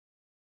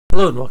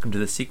Hello and welcome to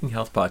the Seeking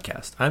Health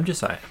Podcast. I'm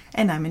Josiah.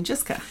 And I'm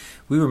Anjiska.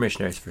 We were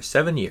missionaries for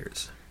 7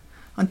 years.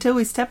 Until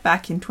we stepped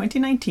back in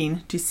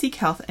 2019 to seek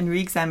health and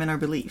re-examine our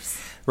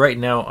beliefs. Right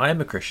now, I am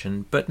a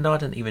Christian, but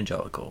not an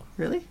evangelical.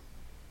 Really?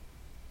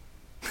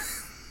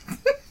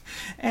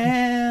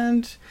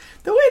 And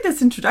the way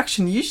this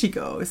introduction usually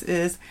goes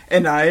is,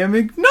 and I am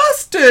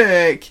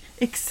agnostic!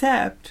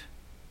 Except...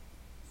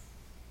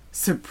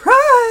 surprise!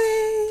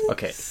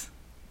 Okay.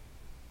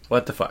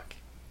 What the fuck?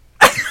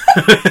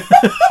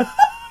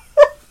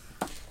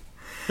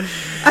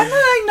 I'm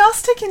not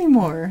agnostic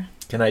anymore.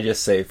 Can I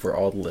just say for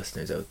all the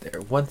listeners out there,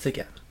 once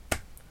again,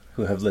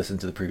 who have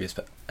listened to the previous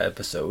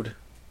episode,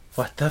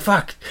 what the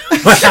fuck?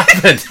 What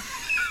happened?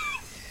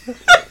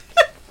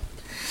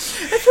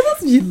 And for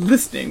those of you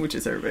listening, which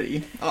is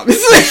everybody,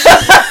 obviously,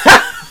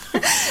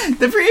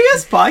 the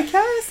previous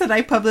podcast that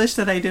I published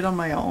that I did on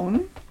my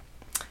own,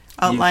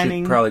 outlining...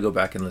 You should probably go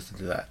back and listen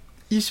to that.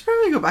 You should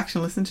probably go back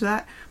and listen to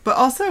that. But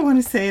also I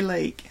want to say,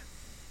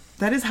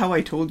 that is how I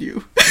told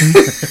you.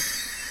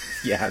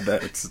 Yeah,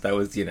 that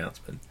was the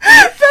announcement.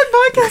 That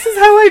podcast is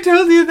how I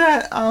told you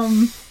that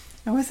I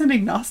wasn't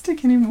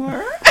agnostic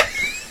anymore.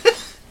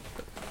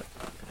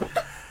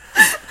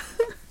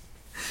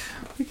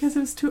 Because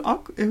it was too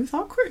awkward. It was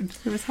awkward.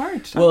 It was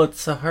hard. Well,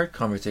 it's a hard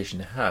conversation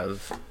to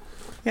have.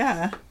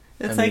 Yeah.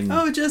 It's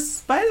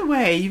just, by the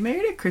way, you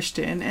married a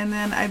Christian, and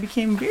then I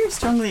became very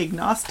strongly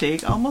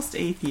agnostic, almost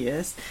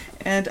atheist,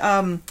 and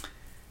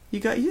you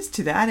got used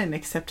to that and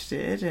accepted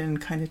it and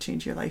kind of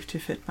changed your life to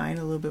fit mine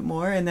a little bit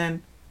more, and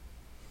then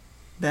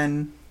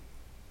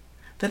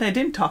I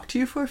didn't talk to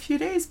you for a few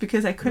days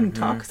because I couldn't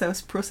talk because I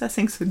was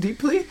processing so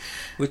deeply.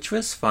 Which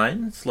was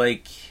fine. It's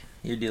like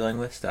you're dealing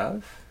with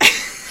stuff.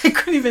 I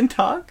couldn't even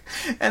talk.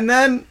 And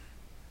then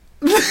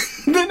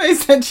I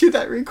sent you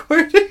that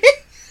recording.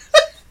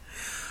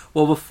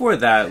 Well, before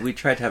that, we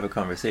tried to have a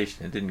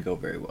conversation. It didn't go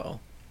very well.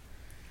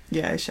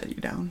 Yeah, I shut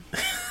you down.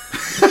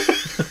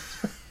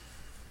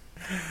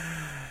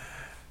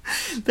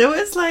 There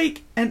was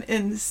an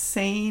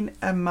insane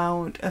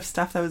amount of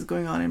stuff that was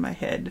going on in my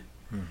head.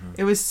 Mm-hmm.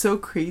 It was so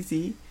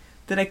crazy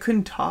that I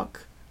couldn't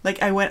talk.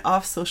 I went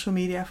off social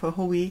media for a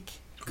whole week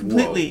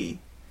completely. Whoa.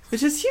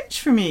 Which is huge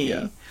for me.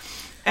 Yeah.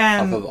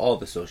 And off of all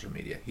the social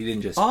media. You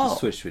didn't just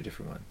switch to a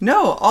different one.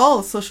 No,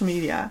 all social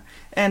media.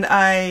 And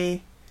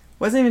I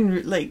wasn't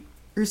even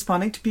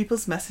responding to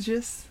people's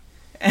messages.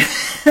 And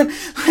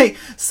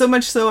so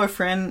much so a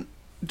friend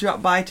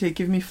dropped by to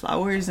give me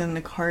flowers and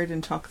a card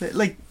and chocolate.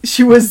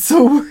 She was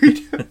so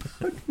worried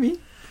about me.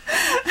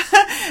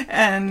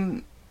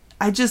 And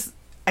I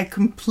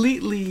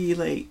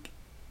completely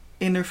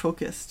inner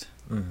focused.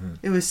 Mm-hmm.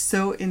 It was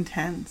so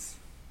intense.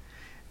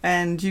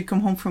 And you come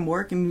home from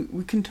work and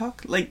we can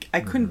talk. I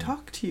couldn't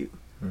talk to you.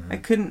 Mm-hmm. I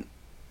couldn't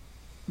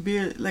be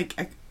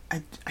I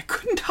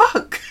couldn't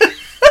talk.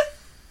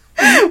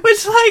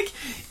 Which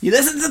you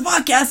listen to the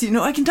podcast, you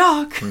know I can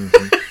talk.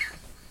 Mm-hmm.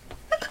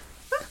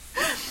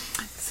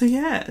 So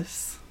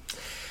yes.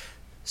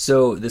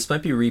 So this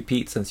might be a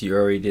repeat since you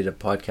already did a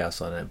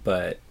podcast on it,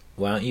 but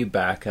why don't you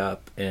back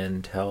up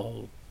and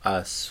tell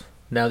us,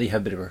 now that you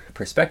have a bit of a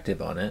perspective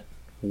on it,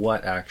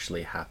 what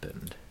actually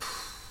happened?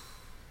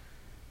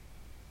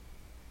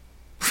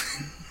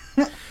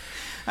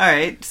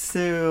 Alright,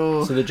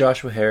 so the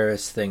Joshua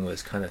Harris thing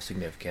was kind of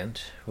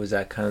significant. Was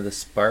that kind of the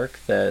spark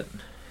that...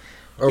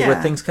 Or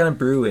were things kind of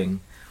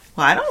brewing?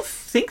 Well, I don't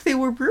think they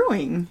were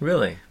brewing.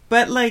 Really?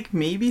 But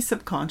maybe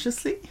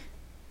subconsciously?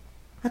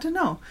 I don't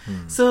know.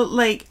 So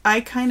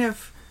I kind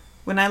of...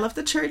 When I left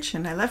the church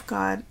and I left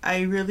God,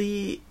 I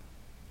really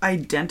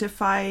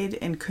identified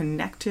and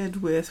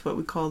connected with what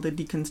we call the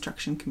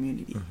deconstruction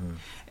community. Mm-hmm.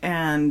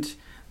 And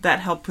that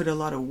helped put a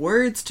lot of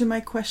words to my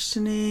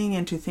questioning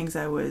and to things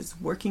I was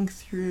working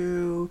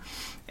through.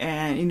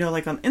 And,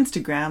 on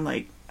Instagram,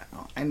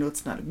 I know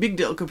it's not a big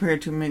deal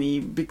compared to many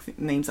big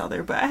names out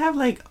there, but I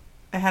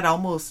had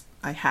almost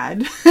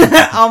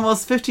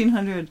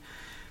 1,500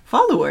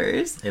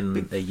 followers.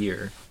 In a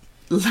year.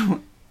 Way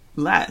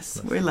less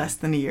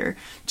than a year.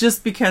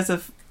 Just because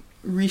of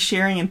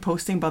resharing and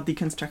posting about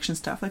deconstruction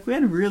stuff. We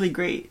had really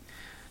great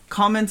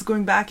comments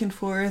going back and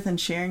forth and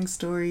sharing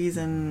stories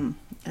and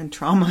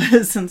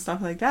traumas and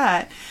stuff like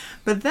that.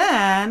 But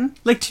then,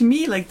 to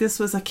me, this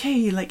was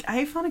okay,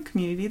 I found a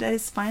community that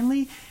is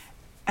finally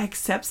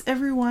accepts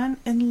everyone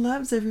and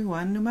loves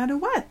everyone no matter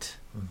what.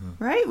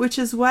 Mm-hmm. Right? Which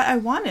is what I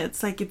wanted.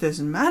 It's it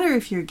doesn't matter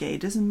if you're gay,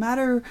 it doesn't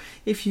matter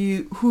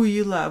who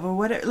you love or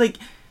whatever.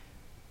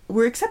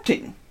 We're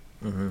accepting.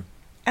 Mm-hmm.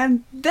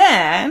 And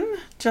then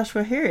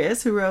Joshua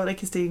Harris, who wrote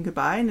His Day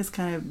Goodbye and is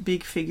kind of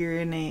big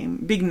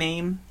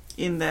name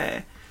in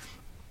the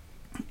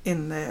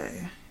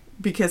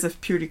because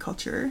of purity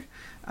culture,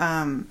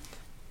 and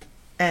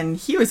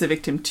he was a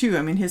victim too.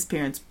 I mean, his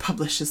parents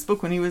published his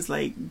book when he was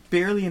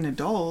barely an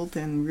adult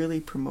and really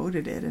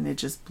promoted it, and it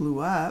just blew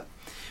up.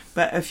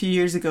 But a few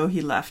years ago,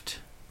 he left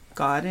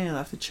God and he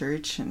left the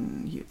church,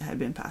 and he had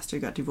been pastor,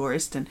 got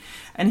divorced, and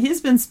he's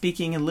been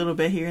speaking a little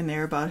bit here and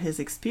there about his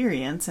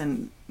experience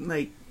and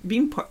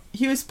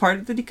he was part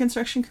of the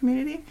deconstruction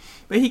community,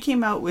 but he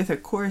came out with a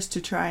course to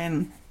try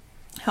and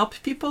help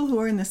people who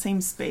are in the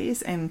same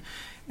space and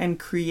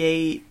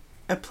create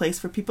a place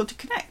for people to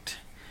connect.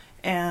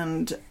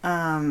 And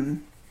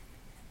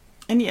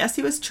yes,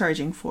 he was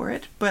charging for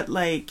it, but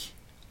like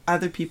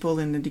other people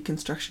in the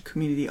deconstruction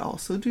community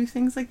also do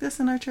things like this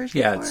and are charging for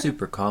it. Yeah, it's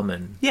super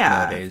common Yeah.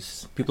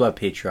 nowadays. People have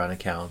Patreon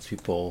accounts.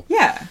 People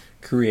Yeah.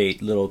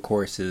 create little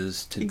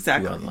courses to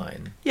Exactly. do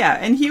online. Yeah,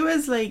 and he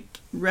was like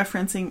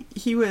referencing,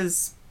 he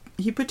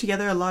put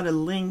together a lot of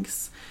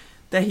links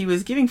that he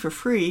was giving for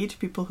free to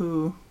people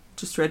who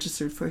just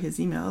registered for his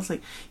emails.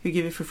 Like, he would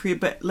give it for free,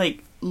 but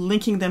like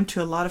linking them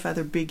to a lot of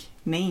other big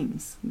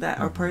names that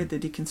are part of the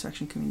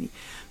deconstruction community.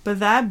 But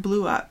that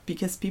blew up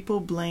because people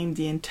blamed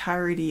the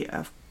entirety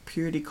of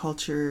purity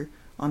culture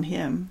on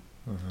him.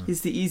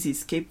 He's the easy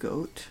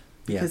scapegoat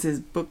because his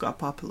book got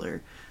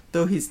popular,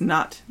 though he's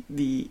not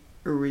the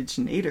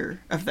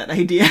originator of that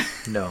idea.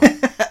 No.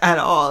 At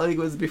all. It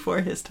was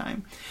before his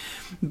time.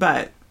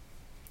 But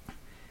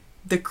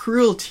the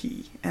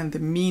cruelty and the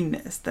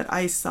meanness that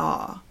I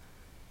saw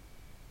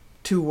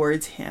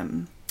towards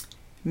him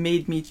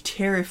made me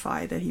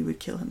terrified that he would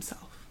kill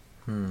himself.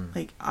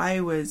 Like, I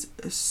was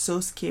so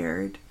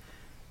scared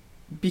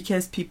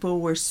because people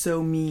were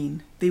so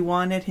mean. They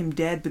wanted him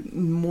dead, but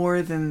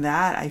more than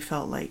that, I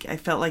felt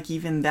like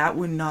even that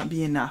would not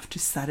be enough to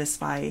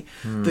satisfy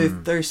their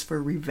thirst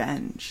for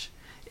revenge.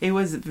 It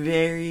was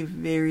very,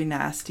 very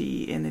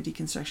nasty in the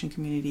deconstruction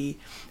community,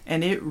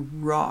 and it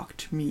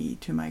rocked me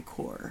to my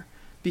core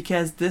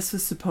because this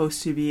was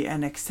supposed to be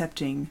an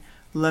accepting,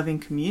 loving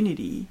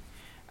community,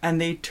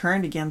 and they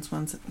turned against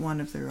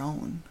one of their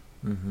own.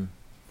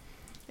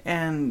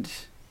 And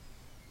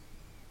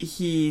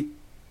he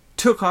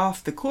took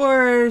off the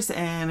course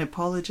and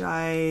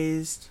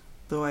apologized,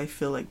 though I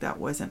feel like that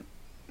wasn't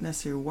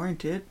necessarily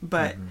warranted.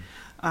 But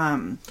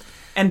and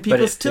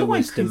people still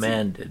went crazy.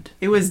 Demanded.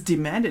 It was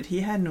demanded.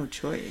 He had no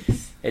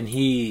choice. And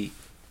he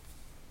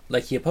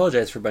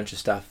apologized for a bunch of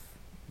stuff,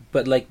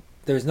 but like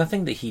there was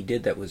nothing that he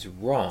did that was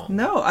wrong.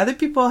 No, other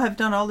people have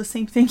done all the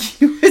same thing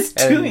he was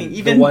doing. And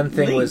even the one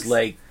thing links. was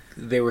like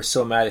they were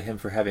so mad at him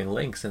for having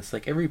links. And it's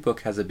like every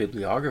book has a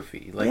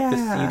bibliography. Like this,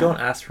 you don't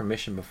ask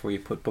permission before you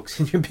put books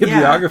in your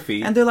bibliography.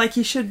 Yeah. And they're like,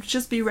 he should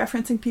just be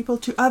referencing people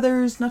to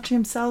others, not to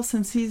himself,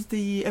 since he's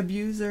the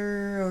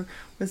abuser or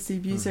was the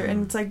abuser.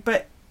 And it's like,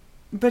 but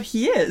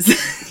he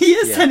is. He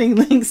is sending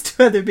links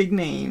to other big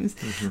names.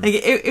 Like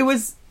it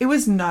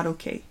was not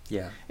okay.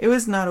 Yeah. It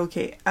was not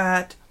okay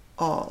at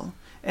all.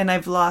 And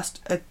I've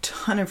lost a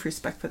ton of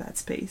respect for that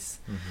space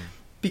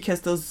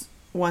because those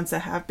ones that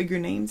have bigger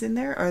names in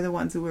there are the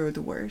ones who were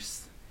the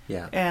worst.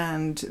 Yeah.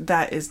 And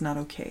that is not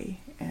okay.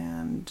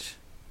 And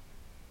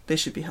they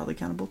should be held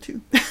accountable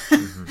too.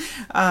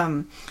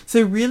 So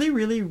it really,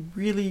 really,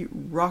 really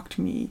rocked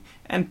me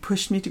and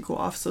pushed me to go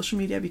off social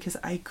media because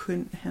I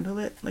couldn't handle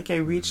it. Like, I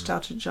reached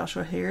out to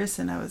Joshua Harris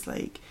and I was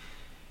like,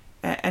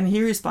 and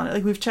he responded.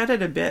 Like, we've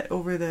chatted a bit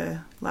over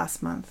the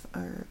last month,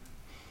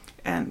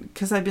 and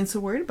because I've been so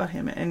worried about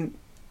him,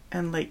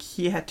 and like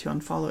he had to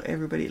unfollow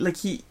everybody. Like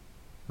it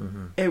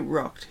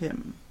rocked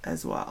him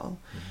as well.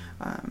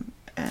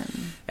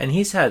 And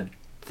he's had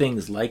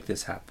things like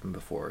this happen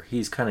before.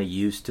 He's kind of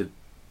used to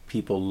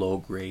people low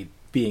grade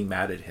being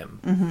mad at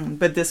him.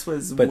 But this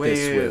was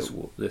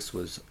this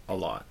was a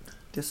lot.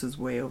 This was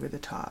way over the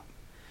top.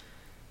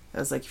 I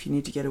was like, if you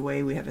need to get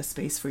away, we have a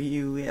space for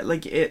you.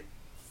 Like it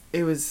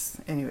was,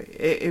 anyway,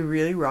 it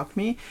really rocked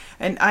me.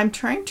 And I'm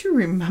trying to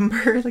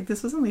remember, like,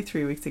 this was only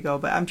 3 weeks ago,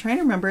 but I'm trying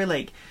to remember,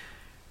 like,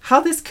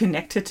 how this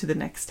connected to the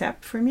next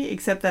step for me,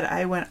 except that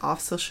I went off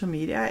social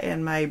media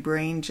and my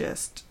brain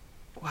just,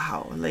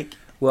 wow, like...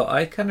 Well,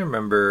 I kind of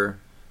remember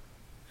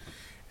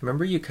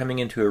you coming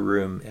into a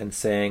room and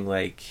saying,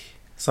 like,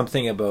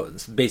 something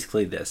about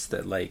basically this,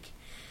 that, like,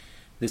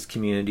 this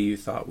community you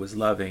thought was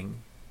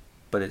loving,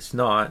 but it's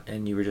not,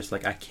 and you were just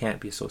like, I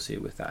can't be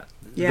associated with that.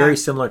 Yeah. Very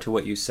similar to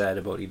what you said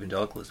about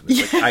evangelicalism.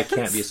 It's like, I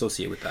can't be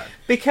associated with that.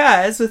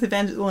 Because with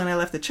when I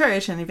left the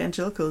church and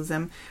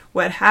evangelicalism,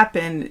 what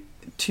happened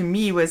to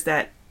me was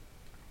that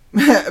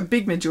a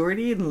big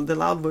majority, the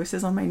loud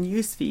voices on my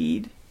news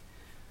feed,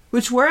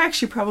 which were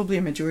actually probably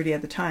a majority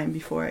at the time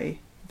before I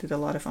did a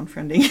lot of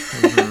unfriending,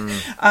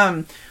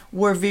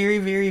 were very,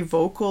 very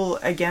vocal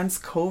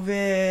against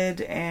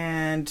COVID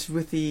and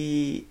with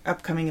the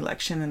upcoming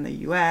election in the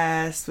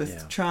US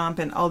with Trump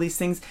and all these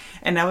things.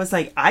 And I was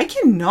like, I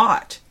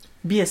cannot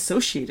be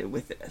associated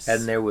with this.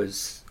 And there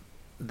was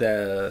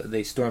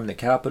they stormed the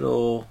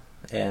Capitol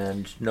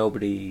and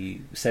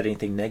nobody said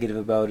anything negative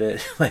about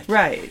it. Like,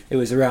 right. It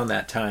was around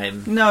that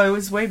time. No, it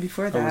was way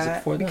before that. Oh, was it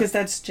before that? Because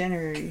that's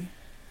January.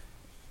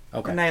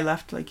 Okay. And I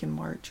left like in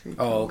March. Or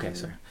oh, okay,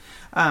 sorry.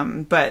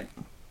 But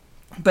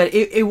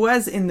it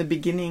was in the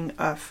beginning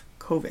of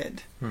COVID.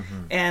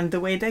 And the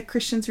way that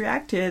Christians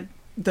reacted,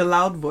 the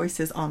loud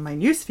voices on my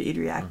newsfeed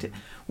reacted,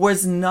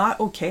 was not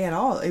okay at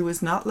all. It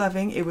was not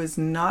loving. It was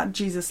not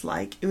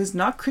Jesus-like. It was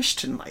not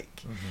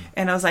Christian-like.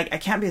 And I was like, I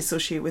can't be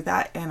associated with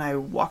that. And I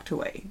walked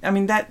away. I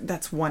mean,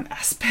 that's one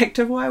aspect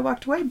of why I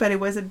walked away, but it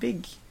was a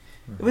big,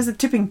 it was a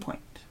tipping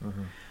point.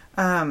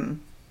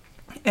 And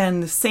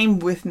the same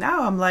with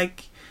now. I'm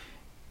like,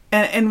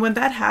 And when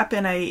that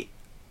happened, I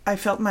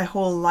felt my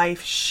whole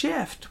life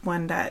shift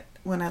when I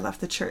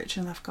left the church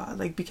and left God,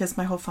 like, because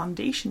my whole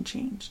foundation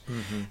changed.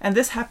 And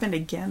this happened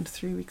again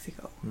 3 weeks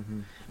ago,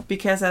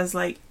 because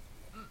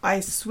I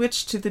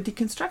switched to the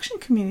deconstruction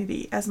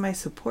community as my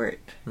support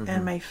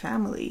and my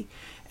family,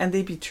 and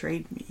they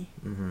betrayed me.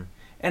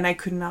 And I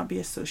could not be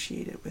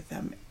associated with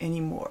them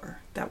anymore.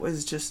 That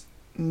was just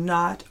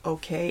not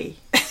okay.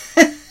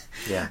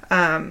 Yeah.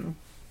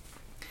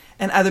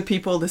 And other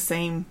people the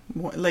same.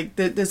 Like,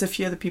 there's a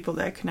few other people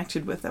that I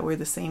connected with that were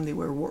the same. They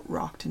were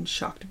rocked and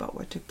shocked about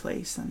what took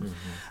place.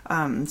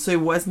 And so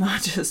it was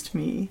not just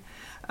me.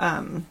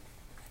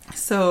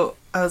 So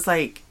I was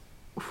like,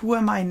 who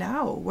am I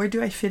now? Where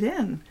do I fit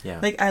in? Yeah.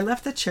 Like, I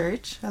left the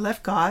church, I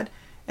left God,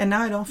 and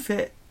now I don't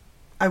fit.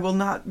 I will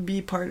not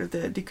be part of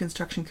the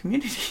deconstruction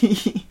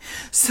community.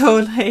 So,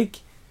 like,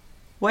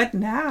 what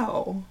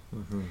now?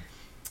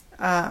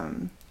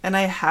 And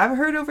I have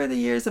heard over the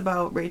years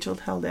about Rachel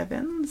Held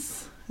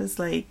Evans as,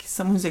 like,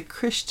 someone who's a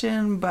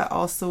Christian, but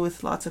also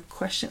with lots of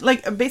questions.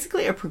 Like,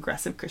 basically a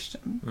progressive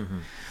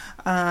Christian.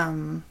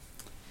 I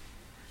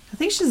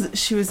think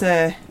she was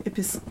a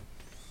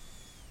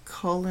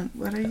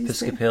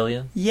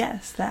Episcopalian?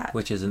 Yes, that.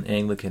 Which is an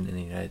Anglican in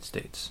the United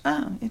States.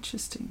 Oh,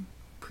 interesting.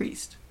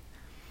 Priest.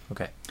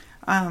 Okay.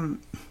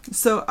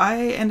 So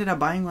I ended up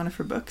buying one of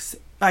her books.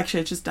 Actually,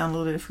 I just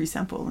downloaded a free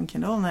sample on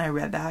Kindle, and I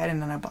read that, and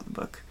then I bought the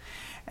book.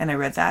 And I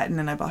read that, and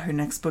then I bought her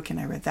next book, and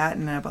I read that,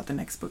 and then I bought the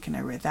next book, and I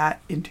read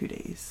that in 2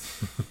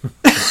 days.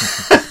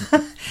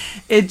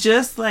 It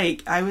just,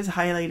 like, I was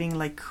highlighting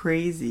like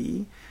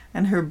crazy.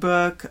 And her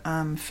book,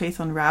 Faith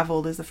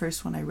Unraveled, is the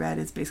first one I read.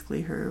 It's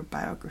basically her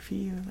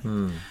biography,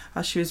 like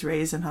how she was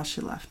raised and how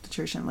she left the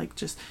church, and like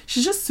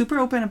she's just super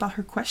open about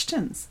her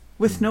questions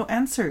with no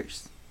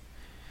answers.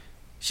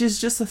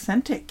 She's just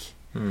authentic,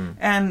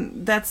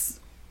 and that's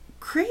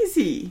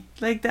crazy.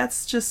 Like,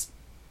 that's just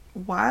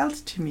wild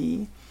to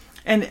me.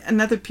 And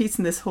another piece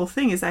in this whole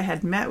thing is I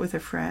had met with a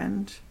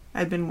friend.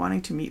 I'd been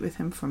wanting to meet with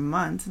him for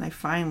months, and I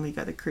finally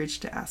got the courage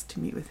to ask to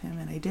meet with him,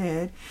 and I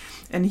did.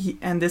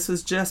 And this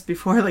was just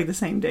before, like, the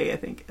same day, I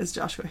think, as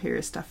Joshua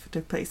Harris stuff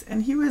took place.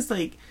 And he was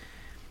like,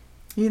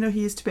 he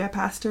used to be a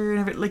pastor,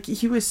 and like,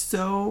 he was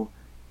so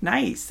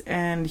nice,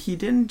 and he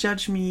didn't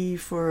judge me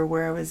for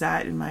where I was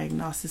at in my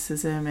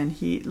agnosticism, and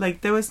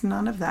there was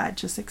none of that,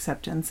 just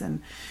acceptance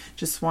and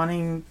just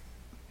wanting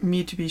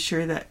to be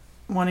sure that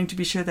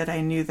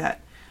I knew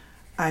that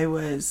I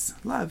was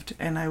loved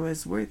and I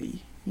was worthy.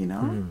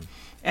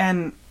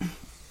 And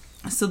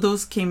so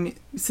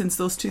since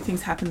those two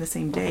things happened the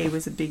same day, it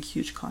was a big,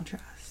 huge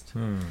contrast.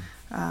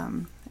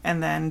 And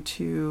then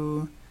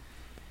to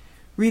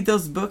read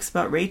those books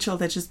about Rachel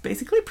that just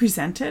basically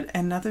presented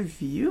another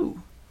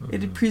view.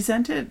 It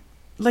presented,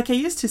 like I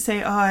used to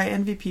say, I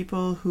envy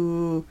people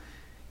who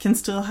can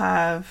still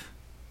have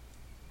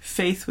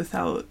faith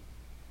without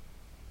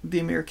the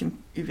American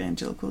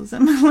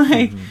evangelicalism,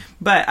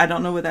 but I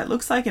don't know what that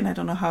looks like, and I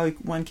don't know how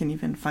one can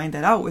even find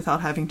that out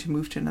without having to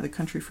move to another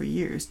country for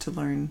years to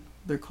learn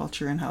their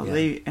culture and how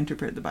they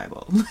interpret the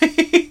Bible.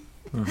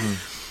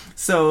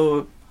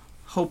 So,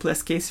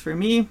 hopeless case for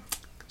me.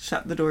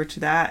 Shut the door to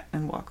that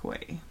and walk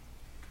away.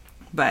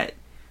 But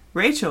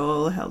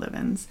Rachel Held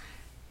Evans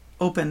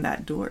opened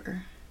that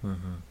door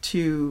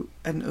to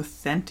an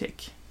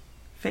authentic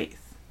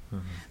faith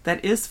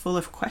that is full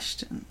of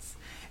questions,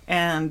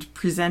 and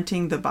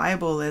presenting the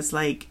Bible as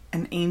like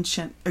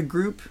a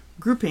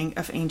grouping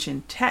of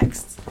ancient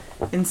texts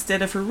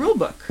instead of a rule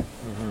book.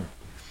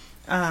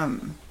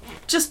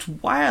 Just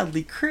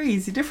wildly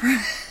crazy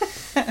different.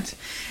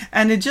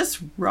 And it just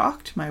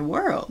rocked my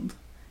world.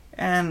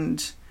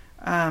 And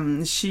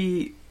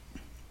it's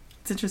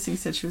interesting, you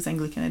said she was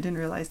Anglican. I didn't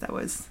realize that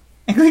was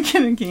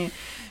Anglican in Canada.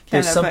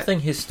 There's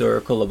something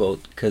historical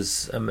about,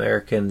 because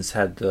Americans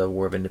had the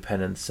War of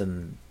Independence,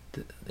 and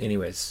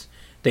anyways,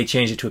 they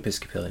changed it to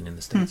Episcopalian in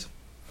the States.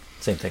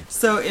 Same thing.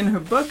 So in her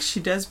book, she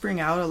does bring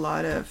out a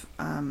lot of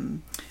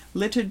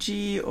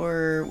liturgy,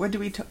 or what do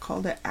we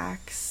call the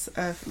acts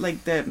of,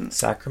 like, the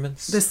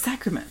sacraments? The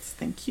sacraments,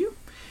 thank you.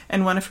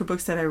 And one of her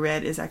books that I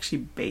read is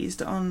actually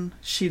based on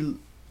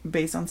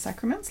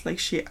sacraments. Like,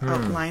 she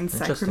outlines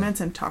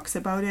sacraments and talks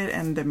about it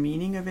and the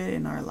meaning of it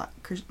in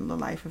the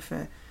life of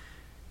a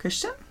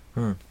Christian.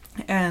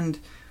 And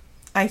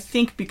I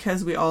think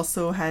because we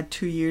also had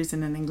 2 years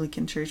in an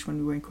Anglican church when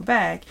we were in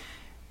Quebec,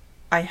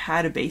 I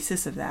had a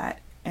basis of that,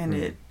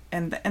 and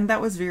and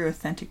that was very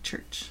authentic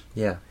church.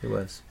 Yeah, it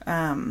was.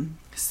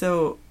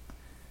 So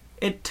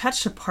it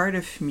touched a part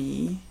of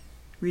me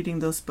reading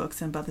those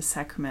books and about the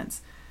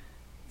sacraments.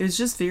 It was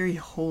just very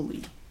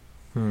holy.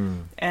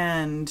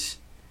 And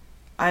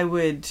I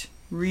would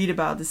read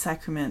about the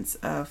sacraments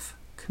of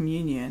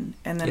communion,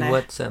 and then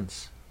what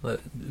sense?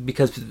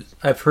 Because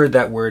I've heard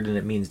that word and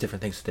it means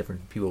different things to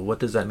different people. What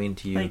does that mean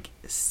to you? Like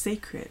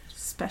sacred,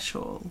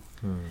 special.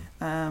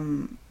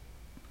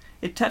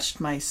 It touched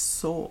my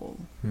soul.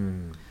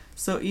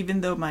 So even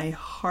though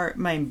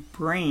my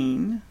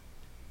brain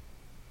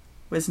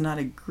was not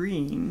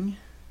agreeing,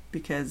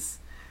 because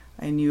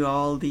I knew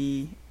all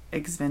the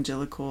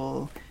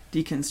evangelical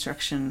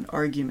deconstruction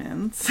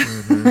arguments,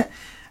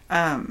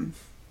 Mm-hmm.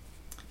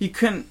 You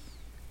couldn't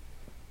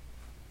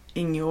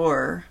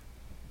ignore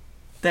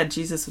that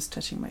Jesus was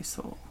touching my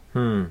soul.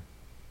 Hmm.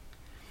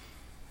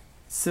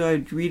 So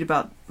I'd read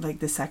about like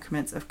the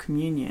sacraments of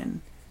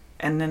communion,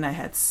 and then I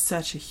had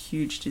such a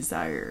huge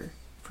desire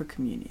for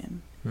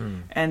communion. Hmm.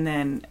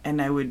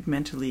 And I would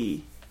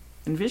mentally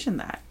envision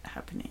that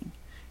happening,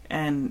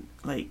 and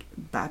like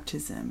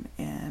baptism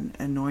and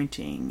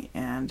anointing,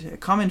 and a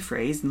common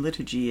phrase in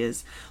liturgy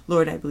is,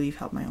 Lord, I believe,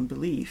 help my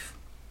unbelief.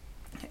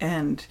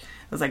 And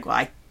I was like,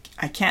 well,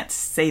 I can't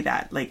say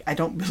that. Like, I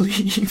don't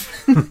believe.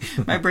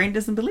 My brain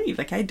doesn't believe.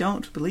 Like, I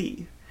don't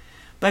believe.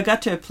 But I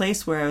got to a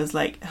place where I was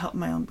like, help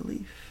my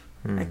unbelief.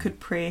 I could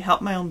pray,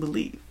 help my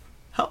unbelief.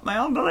 Help my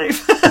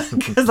unbelief.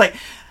 Because, like,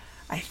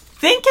 I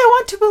think I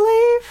want to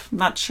believe. I'm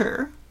not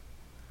sure.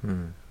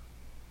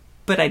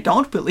 But I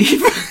don't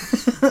believe.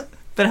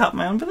 But help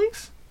my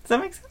unbelief. Does that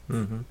make sense?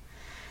 Mm-hmm.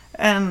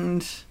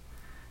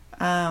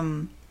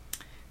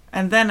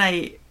 And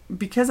then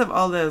because of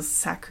all those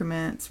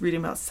sacraments, reading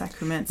about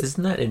sacraments.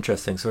 Isn't that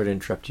interesting? Sorry to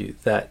interrupt you.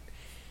 That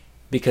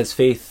because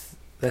faith,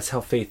 that's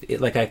how faith.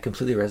 Like I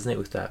completely resonate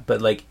with that.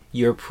 But like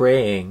you're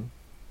praying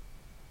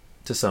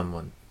to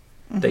someone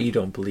that you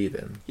don't believe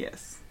in.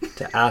 Yes.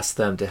 To ask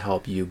them to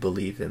help you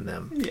believe in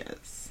them.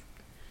 Yes.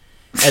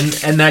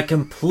 And that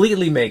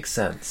completely makes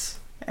sense.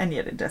 And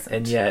yet it doesn't.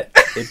 And yet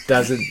it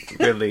doesn't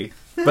really.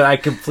 But I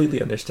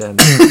completely understand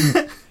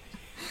that.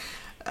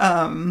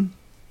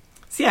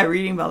 So yeah,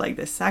 reading about like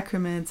the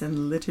sacraments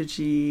and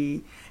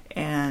liturgy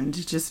and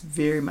just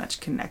very much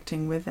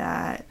connecting with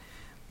that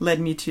led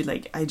me to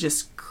like, I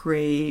just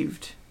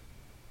craved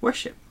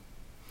worship.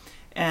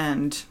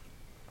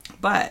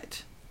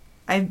 But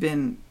I've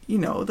been,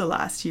 the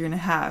last year and a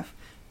half,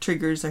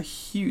 triggers are a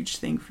huge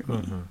thing for me.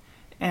 Mm-hmm.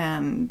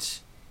 And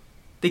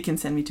they can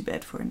send me to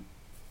bed for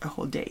a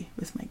whole day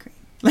with migraine.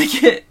 Like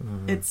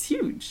it's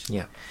huge.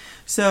 Yeah.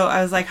 So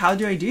I was like, how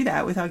do I do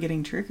that without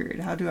getting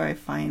triggered? How do I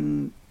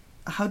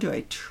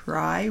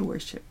try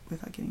worship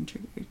without getting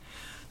triggered?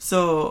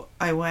 So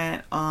I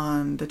went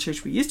on the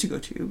church we used to go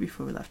to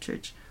before we left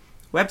church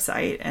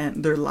website,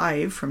 and they're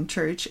live from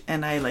church,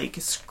 and I like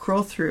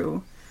scroll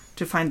through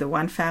to find the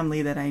one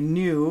family that I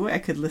knew I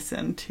could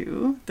listen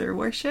to their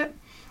worship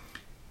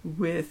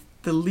with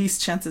the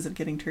least chances of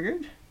getting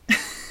triggered.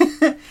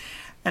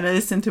 And I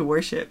listened to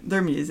worship,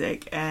 their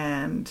music,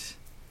 and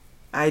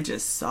I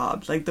just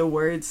sobbed. Like the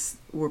words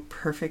were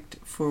perfect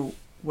for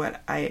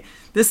a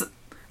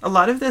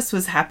lot of this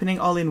was happening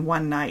all in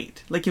one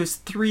night. Like it was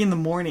 3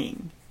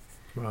 a.m.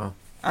 Wow.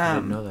 I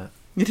didn't know that.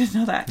 You didn't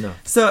know that? No.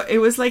 So it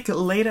was like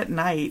late at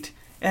night,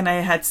 and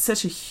I had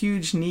such a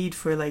huge need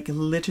for like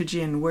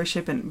liturgy and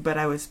worship, but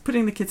I was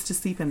putting the kids to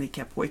sleep and they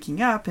kept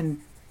waking up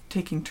and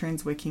taking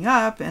turns waking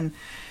up, and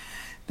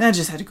then I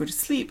just had to go to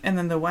sleep. And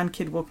then the one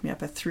kid woke me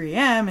up at 3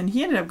 a.m. and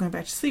he ended up going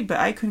back to sleep, but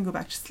I couldn't go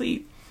back to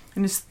sleep.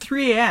 And it's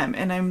 3 a.m.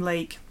 and I'm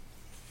like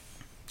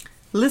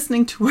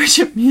listening to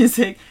worship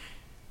music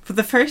for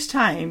the first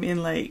time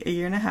in like a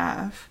year and a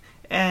half.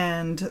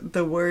 And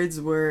the words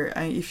were,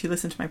 if you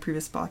listen to my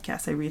previous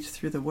podcast, I read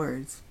through the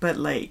words, but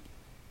like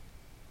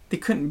they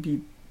couldn't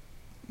be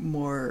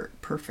more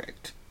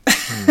perfect.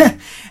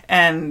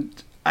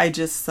 And I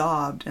just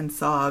sobbed and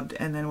sobbed,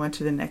 and then went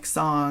to the next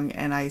song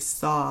and I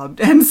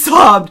sobbed and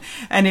sobbed.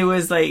 And it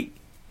was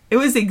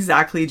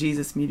exactly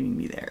Jesus meeting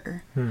me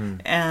there.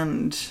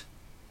 And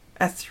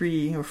at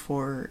 3 or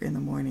 4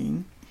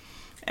 a.m.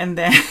 And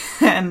then,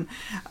 then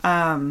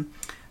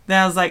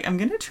I was like, I'm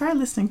going to try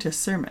listening to a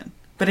sermon.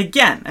 But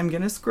again, I'm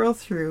going to scroll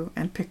through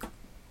and pick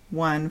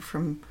one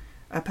from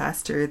a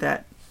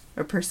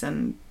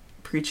person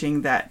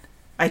preaching that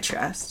I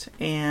trust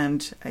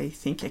and I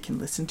think I can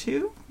listen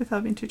to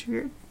without being too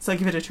triggered. So I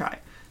give it a try.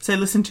 So I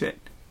listened to it.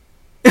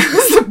 It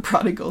was the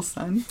prodigal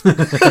son.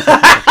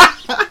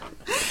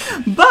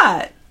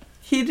 But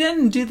he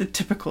didn't do the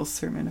typical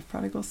sermon of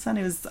prodigal son.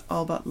 It was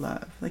all about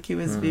love. Like he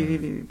was very,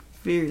 very,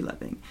 very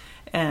loving.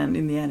 And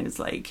in the end, it was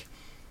like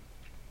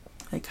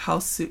how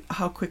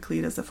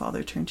quickly does the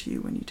Father turn to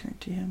you when you turn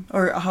to him?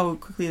 Or how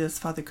quickly does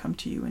the Father come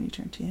to you when you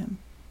turn to him?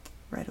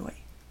 Right away.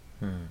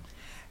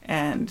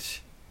 And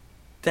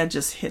that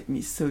just hit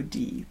me so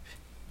deep.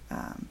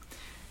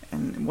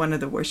 And one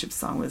of the worship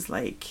songs was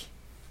like,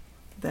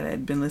 that I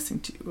had been listening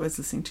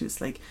to,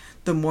 is like,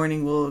 the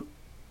morning will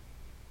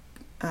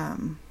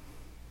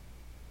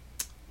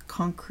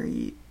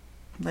concrete,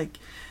 like,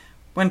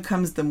 when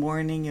comes the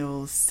morning,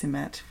 you'll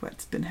cement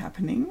what's been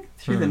happening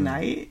through the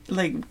night.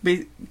 Like,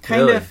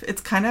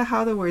 it's kind of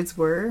how the words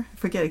were. I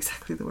forget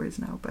exactly the words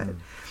now, but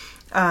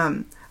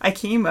I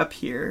came up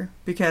here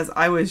because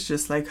I was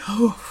just like,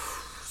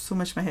 so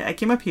much in my head. I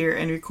came up here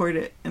and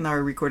recorded in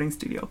our recording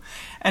studio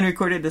and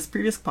recorded this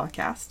previous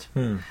podcast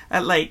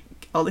at like,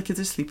 all the kids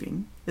are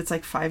sleeping. It's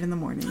like 5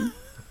 a.m.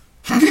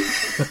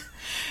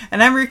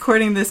 And I'm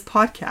recording this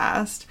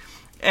podcast.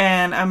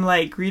 And I'm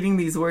like reading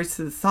these words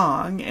to the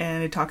song,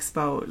 and it talks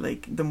about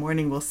like the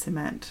morning will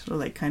cement, or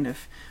like kind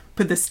of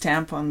put the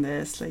stamp on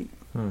this, like,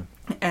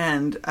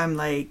 and I'm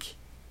like,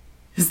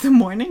 is the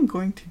morning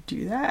going to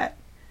do that?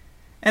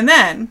 And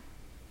then,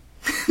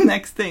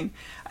 next thing,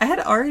 I had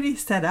already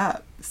set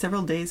up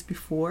several days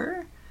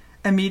before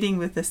a meeting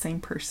with the same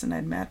person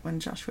I'd met when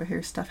Joshua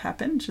Hare's stuff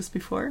happened just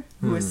before,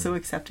 who was so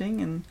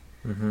accepting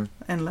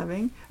and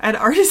loving. I'd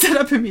already set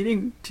up a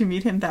meeting to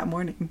meet him that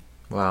morning.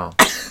 Wow.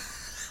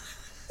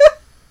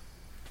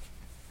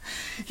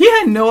 He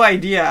had no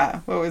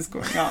idea what was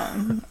going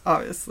on,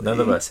 obviously. None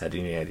of us had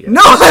any idea.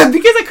 No,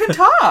 because I couldn't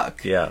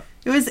talk. Yeah.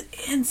 It was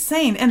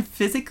insane. And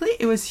physically,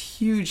 it was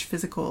huge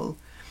physical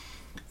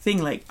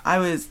thing. Like, I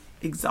was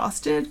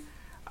exhausted.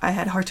 I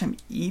had a hard time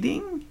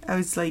eating. I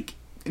was, like,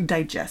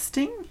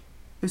 digesting.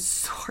 It was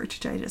so hard to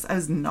digest. I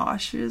was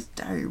nauseous,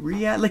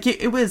 diarrhea. Like,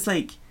 it was,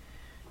 like,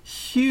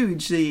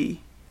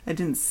 hugely... I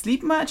didn't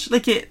sleep much.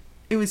 Like, it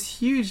was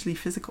hugely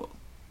physical.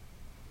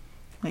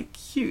 Like,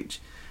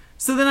 huge.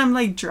 So then I'm,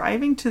 like,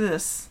 driving to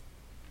this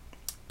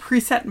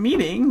preset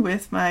meeting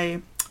with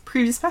my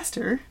previous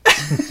pastor.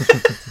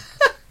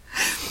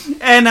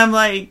 And I'm,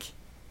 like,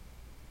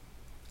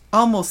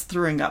 almost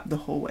throwing up the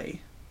whole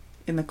way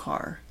in the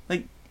car.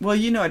 Like, well,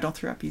 you know I don't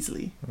throw up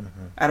easily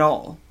at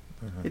all.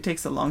 It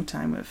takes a long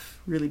time of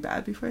really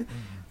bad before.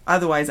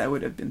 Otherwise, I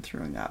would have been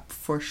throwing up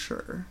for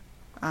sure.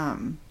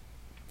 And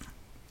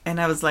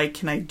I was like,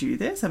 can I do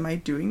this? Am I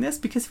doing this?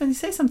 Because when you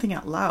say something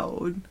out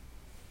loud...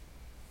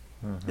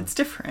 it's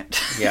different.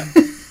 Yeah.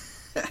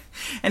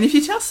 And if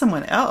you tell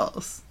someone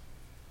else,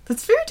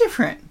 that's very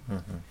different.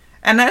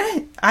 And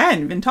I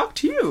hadn't even talked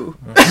to you.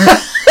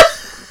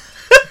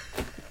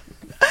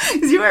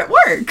 Because you were at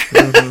work.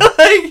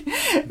 Like,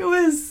 it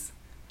was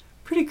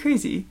pretty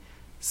crazy.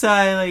 So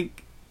I,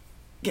 like,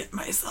 get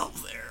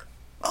myself there,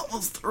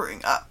 almost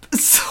throwing up.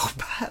 It's so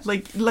bad.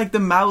 Like the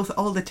mouth,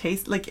 all the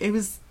taste. Like, it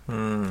was,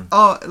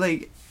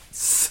 like,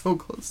 so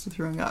close to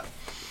throwing up.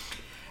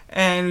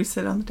 And we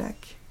sit on the deck.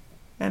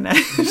 And I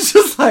was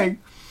just like,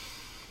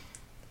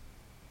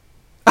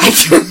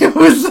 it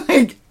was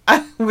like,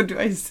 what do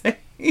I say?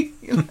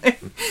 Like,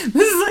 this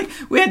is like,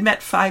 we had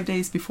met 5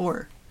 days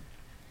before.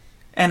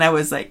 And I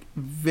was like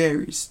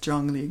very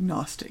strongly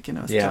agnostic. And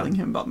I was telling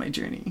him about my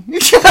journey.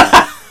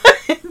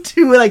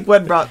 To like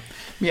what brought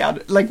me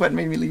out, like what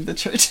made me leave the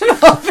church and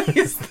all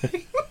these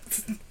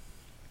things. And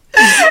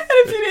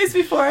a few days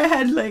before I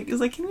had like, it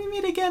was like, can we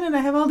meet again? And I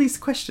have all these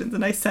questions.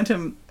 And I sent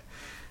him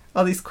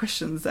all these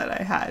questions that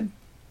I had.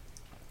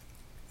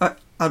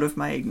 Out of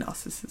my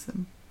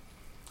agnosticism.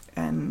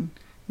 And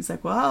he's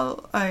like,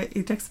 well,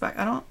 he texts back,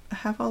 I don't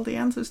have all the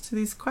answers to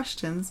these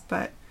questions,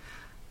 but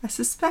I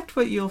suspect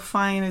what you'll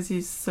find as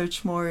you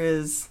search more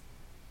is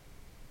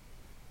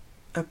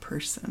a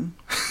person.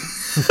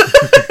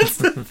 It's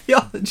the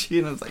theology.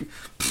 And I was like,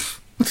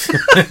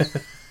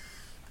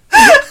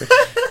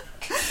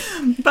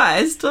 but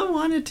I still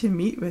wanted to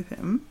meet with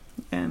him.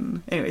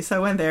 And anyway, so I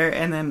went there,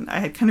 and then I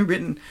had kind of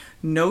written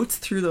notes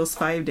through those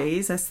 5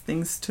 days as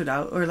things stood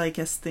out, or like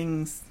as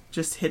things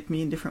just hit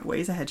me in different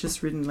ways. I had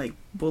just written like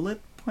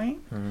bullet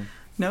point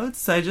notes,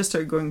 so I just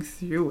started going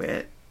through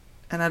it,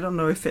 and I don't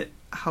know if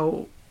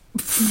how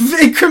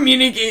they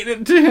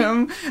communicated to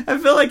him. I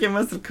feel like it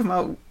must have come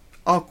out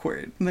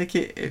awkward, like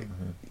it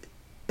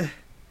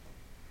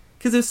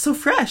because it was so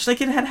fresh, like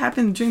it had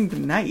happened during the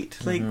night.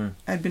 Like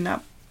I'd been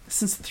up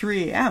since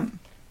 3 a.m.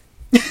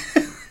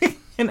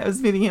 and I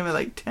was meeting him at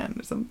like 10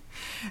 or something.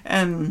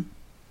 And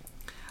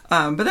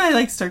but then I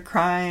like start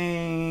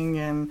crying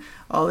and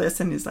all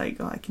this, and he's like,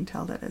 oh, I can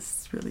tell that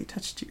it's really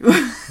touched you.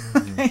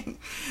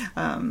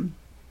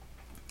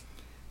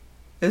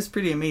 It was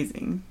pretty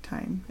amazing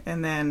time.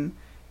 And then,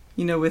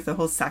 you know, with the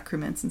whole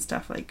sacraments and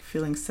stuff, like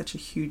feeling such a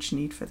huge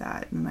need for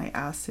that. And I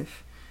asked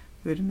if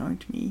he would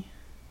anoint me.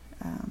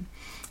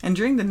 And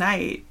during the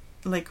night,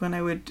 like when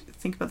I would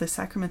think about the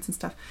sacraments and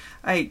stuff,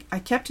 I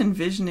kept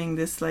envisioning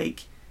this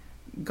like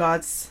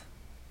God's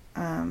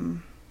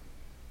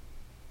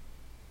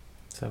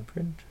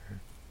thumbprint,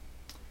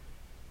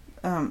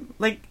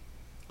 like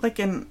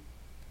an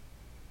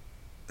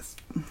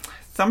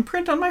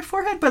thumbprint on my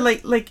forehead, but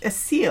like a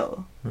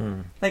seal,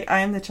 like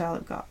I am the child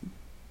of God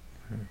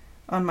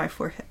on my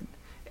forehead.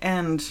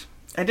 And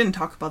I didn't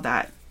talk about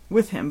that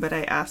with him, but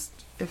I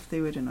asked if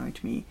they would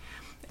anoint me,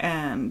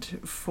 and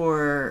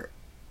for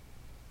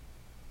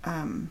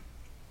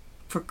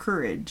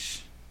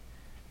courage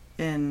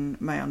in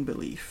my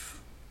unbelief,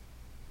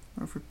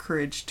 or for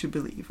courage to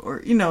believe,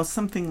 or, you know,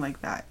 something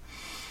like that.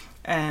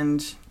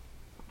 And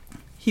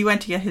he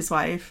went to get his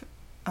wife.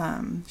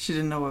 She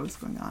didn't know what was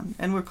going on,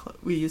 and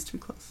we used to be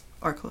close,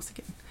 or close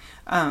again.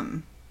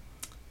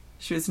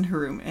 She was in her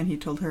room, and he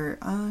told her,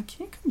 can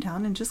you come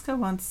down, and Jessica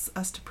wants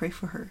us to pray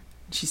for her.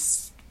 And she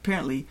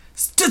apparently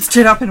stood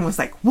straight up and was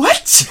like,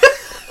 what?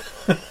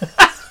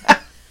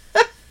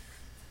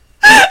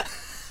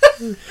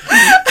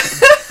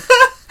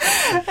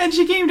 And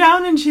she came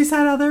down, and she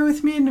sat out there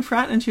with me in the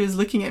front, and she was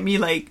looking at me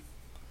like,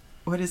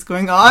 what is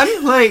going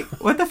on? Like,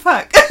 what the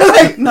fuck?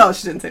 Like, no,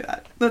 she didn't say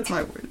that. That's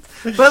my words.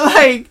 But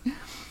like,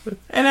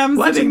 and I'm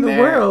watching the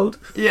world.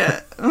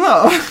 Yeah,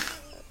 no.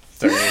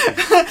 Sorry.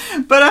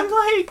 But I'm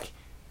like,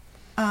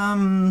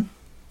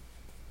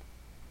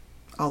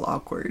 all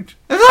awkward.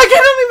 I'm like,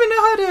 I don't even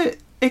know how to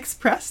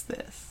express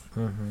this.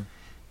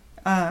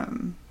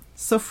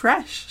 So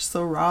fresh,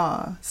 so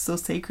raw, so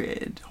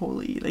sacred,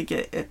 holy. Like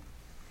it.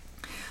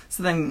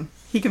 So then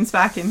he comes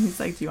back and he's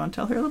like, "Do you want to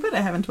tell her a little bit?"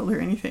 I haven't told her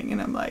anything,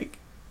 and I'm like,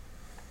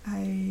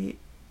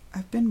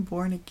 I've been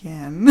born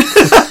again.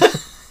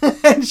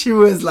 And she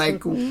was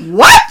like,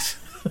 "What?"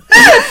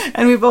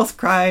 And we both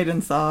cried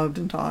and sobbed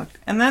and talked.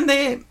 And then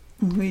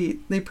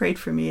they prayed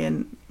for me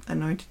and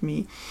anointed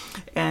me.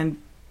 And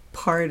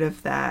part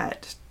of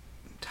that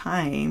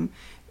time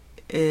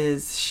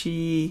is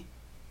she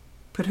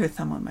put her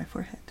thumb on my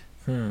forehead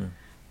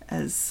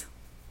as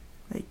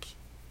like,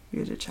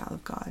 "You're the child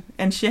of God."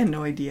 And she had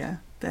no idea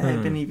that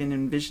I'd been even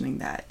envisioning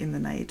that in the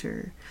night,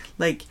 or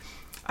like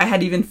I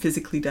had even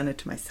physically done it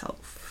to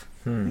myself.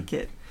 Like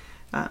it.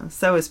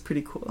 So that was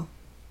pretty cool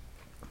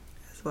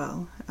as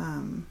well.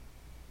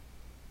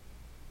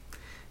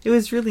 It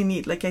was really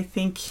neat. Like, I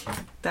think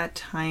that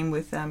time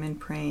with them and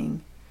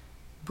praying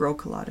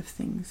broke a lot of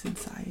things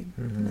inside,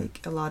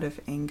 like a lot of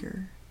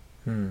anger.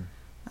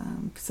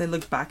 Because I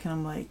look back and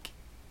I'm like,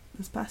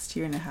 this past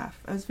year and a half,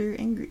 I was very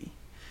angry,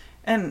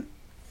 and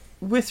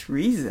with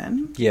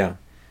reason. Yeah.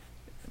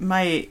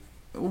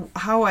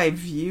 How I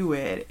view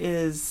it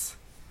is,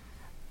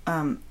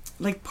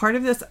 like, part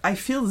of this, I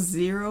feel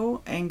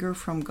zero anger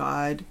from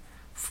God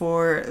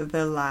for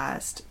the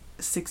last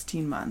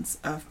 16 months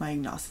of my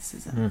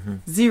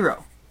agnosticism.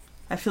 Zero.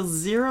 I feel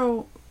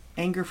zero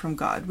anger from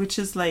God, which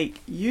is like,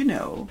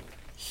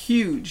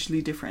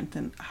 hugely different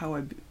than how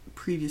I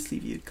previously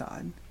viewed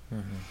God.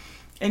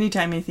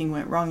 Anytime anything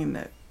went wrong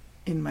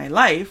in my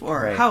life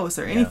or right. house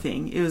or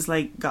anything, it was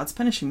like God's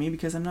punishing me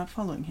because I'm not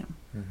following him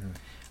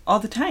all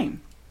the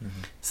time.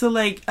 So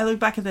like, I look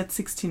back at that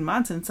 16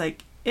 months and it's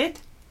like,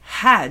 it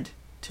had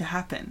to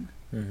happen.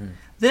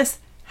 This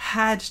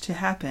had to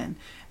happen.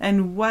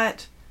 And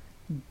what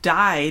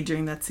died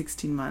during that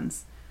 16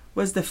 months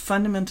was the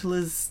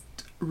fundamentalist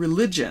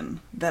religion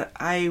that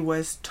I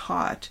was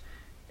taught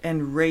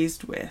and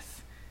raised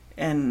with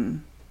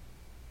and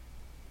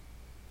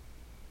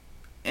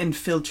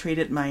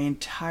infiltrated my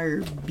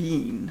entire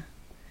being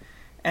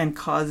and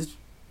caused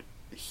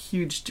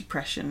huge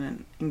depression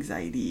and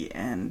anxiety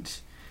and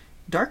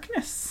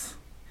darkness.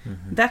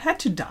 That had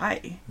to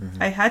die.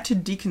 I had to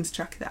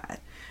deconstruct that.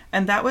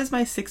 And that was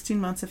my 16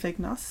 months of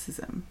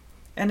agnosticism.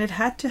 And it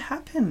had to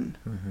happen.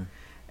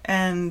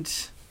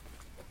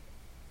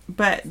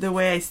 But the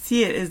way I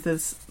see it is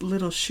this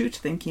little shoot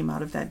thing came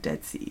out of that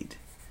dead seed.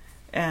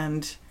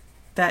 And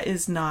that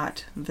is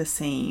not the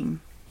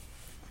same.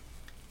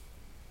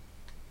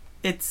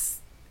 It's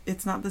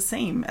not the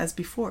same as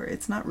before.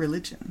 It's not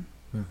religion.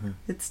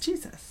 It's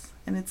Jesus.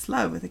 And it's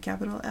love with a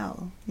capital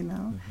L,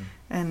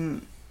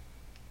 And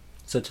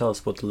so tell us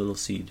about the little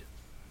seed.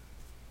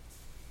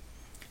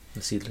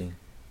 The seedling.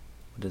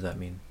 What does that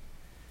mean?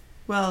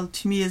 Well,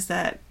 to me is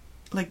that,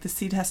 like, the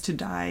seed has to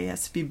die, it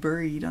has to be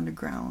buried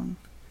underground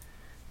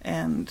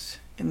and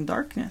in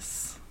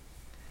darkness.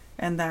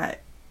 And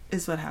that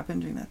is what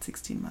happened during that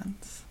 16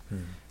 months.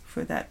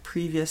 For that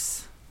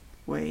previous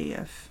way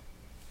of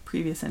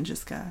previous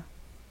Anjiska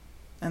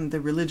and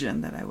the religion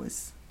that I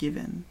was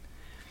given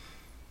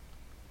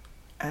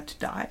had to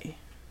die.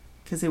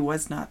 Because it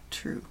was not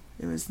true.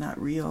 It was not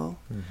real.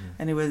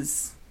 And it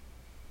was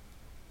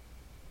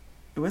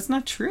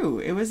not true.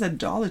 It was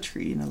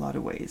idolatry in a lot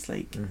of ways.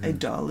 Like,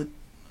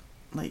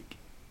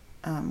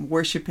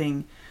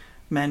 worshipping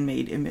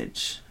man-made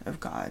image of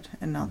God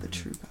and not the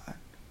true God.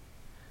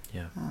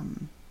 Yeah.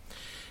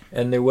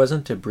 And there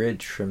wasn't a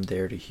bridge from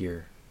there to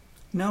here.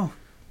 No,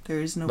 there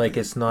is no like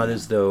bridge. It's not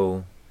as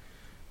though,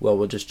 well,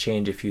 we'll just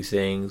change a few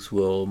things,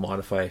 we'll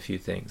modify a few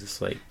things.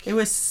 It's like, it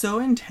was so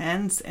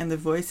intense, and the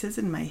voices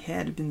in my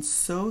head have been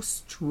so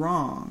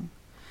strong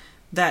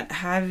that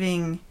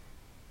having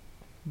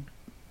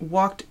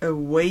walked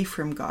away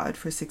from God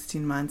for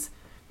 16 months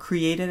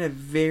created a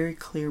very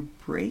clear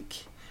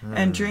break.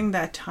 And during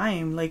that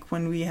time, like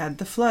when we had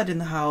the flood in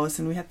the house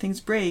and we had things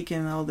break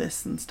and all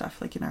this and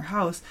stuff like in our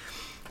house,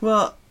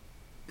 well,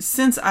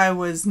 since I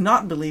was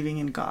not believing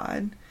in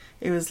God,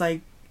 it was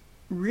like,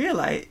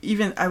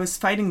 I was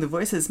fighting the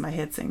voices in my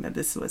head saying that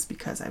this was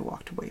because I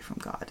walked away from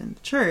God in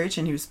the church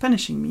and he was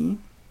punishing me.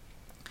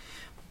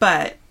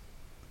 But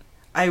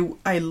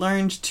I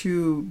learned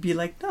to be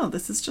like, no,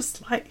 this is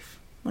just life.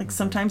 Like,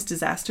 sometimes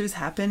disasters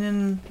happen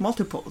in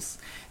multiples,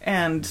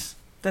 and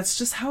that's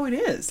just how it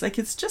is. Like,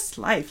 it's just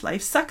life.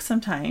 Life sucks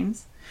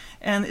sometimes,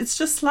 and it's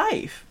just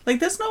life. Like,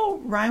 there's no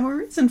rhyme or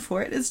reason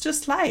for it. It's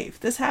just life.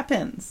 This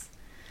happens.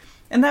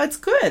 And that's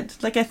good.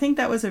 Like, I think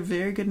that was a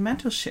very good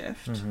mental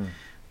shift.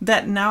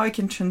 That now I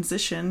can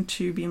transition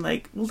to being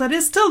like, well, that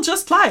is still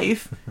just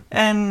life.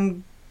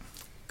 And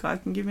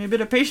God can give me a bit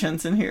of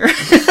patience in here.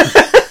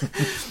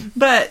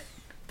 But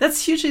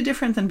that's hugely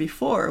different than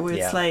before, where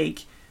it's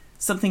like,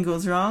 something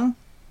goes wrong.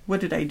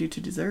 What did I do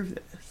to deserve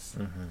this?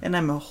 And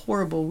I'm a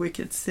horrible,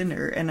 wicked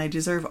sinner, and I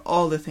deserve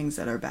all the things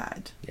that are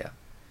bad. Yeah.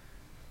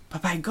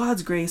 But by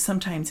God's grace,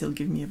 sometimes he'll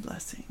give me a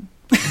blessing.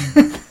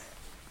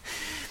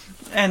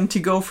 And to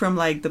go from,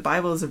 like, the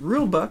Bible is a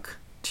rule book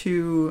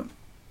to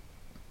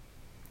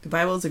the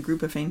Bible is a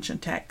group of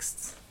ancient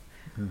texts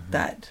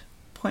that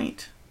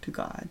point to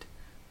God.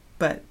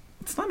 But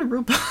it's not a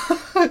real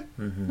book.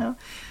 No.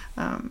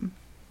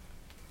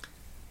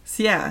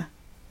 So yeah,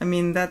 I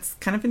mean, that's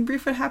kind of in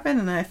brief what happened.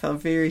 And I felt a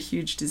very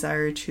huge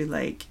desire to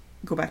like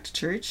go back to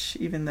church,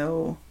 even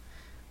though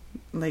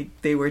like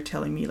they were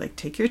telling me like,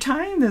 take your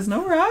time, there's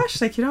no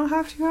rush, like you don't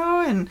have to go,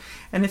 and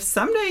if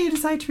someday you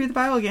decide to read the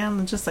Bible again,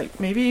 then just like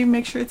maybe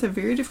make sure it's a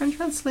very different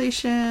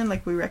translation.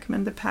 Like we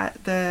recommend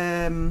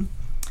the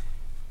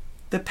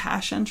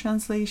Passion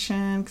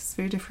translation because it's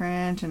very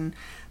different and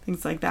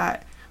things like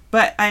that.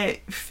 But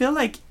I feel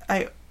like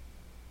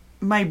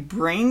my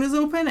brain was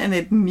open and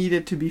it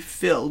needed to be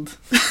filled.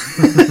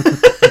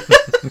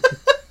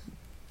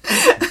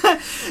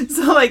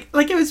 So like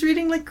I was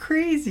reading like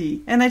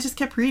crazy, and I just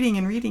kept reading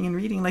and reading and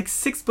reading, like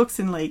 6 books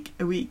in like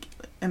a week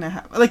and a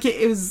half. Like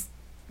it was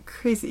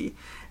crazy.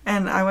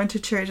 And I went to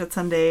church on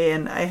Sunday,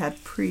 and I had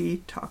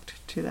talked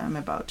to them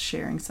about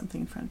sharing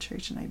something in front of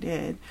church, and I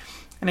did.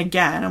 And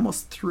again, I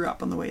almost threw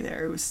up on the way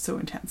there. It was so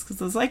intense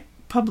because I was like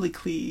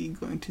publicly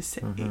going to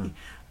say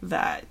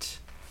that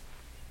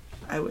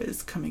I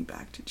was coming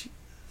back to Jesus.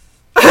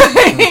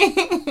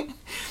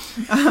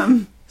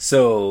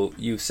 So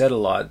you've said a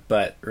lot,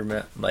 but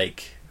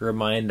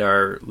remind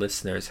our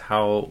listeners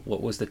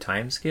what was the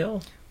time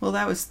scale? Well,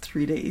 that was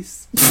 3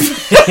 days.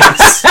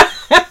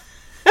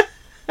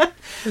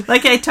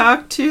 Like I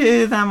talked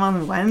to them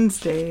on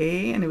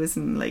Wednesday, and it was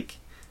in like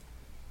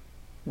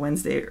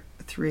Wednesday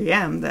 3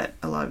 a.m. that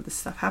a lot of this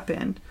stuff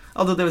happened.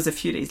 Although there was a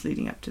few days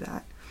leading up to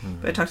that.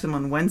 But I talked to them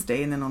on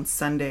Wednesday, and then on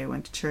Sunday I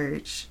went to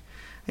church.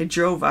 I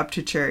drove up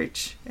to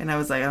church, and I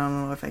was like, I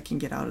don't know if I can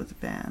get out of the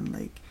van.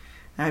 Like,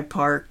 I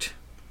parked.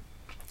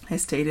 I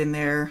stayed in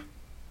there.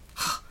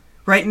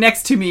 Right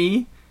next to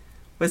me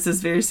was this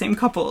very same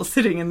couple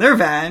sitting in their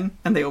van,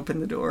 and they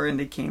opened the door, and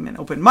they came and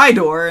opened my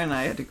door, and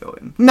I had to go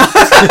in. No,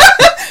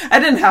 I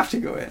didn't have to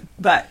go in,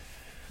 but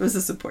it was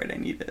the support I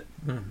needed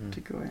to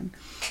go in.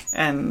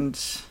 And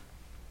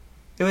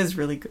it was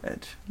really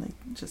good. Like,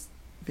 just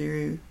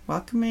very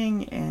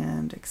welcoming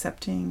and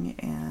accepting,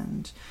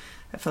 and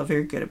I felt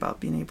very good about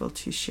being able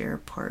to share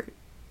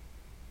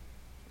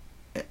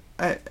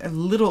a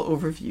little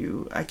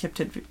overview. I kept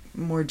it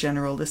more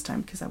general this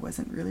time because I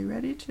wasn't really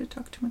ready to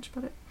talk too much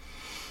about it.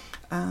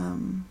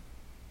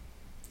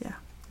 Yeah,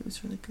 it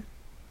was really good.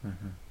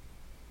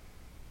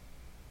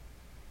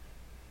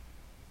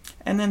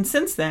 And then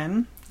since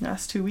then,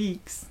 last 2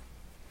 weeks,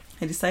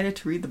 I decided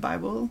to read the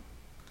Bible,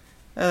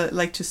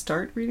 to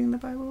start reading the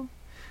Bible.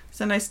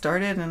 So then I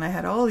started, and I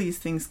had all these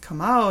things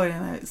come out,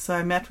 and so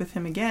I met with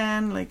him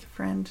again, like a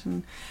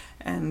friend,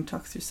 and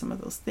talked through some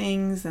of those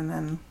things, and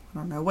then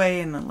went on my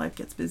way, and then life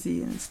gets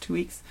busy, and it's 2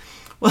 weeks.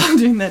 Well,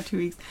 during that 2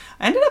 weeks,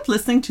 I ended up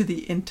listening to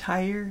the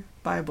entire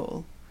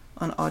Bible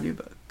on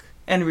audiobook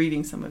and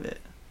reading some of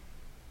it.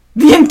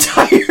 The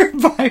entire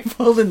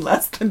Bible in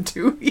less than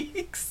 2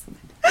 weeks.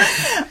 I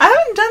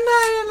haven't done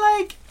that in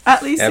like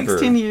at least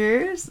 16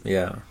 years.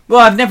 Yeah.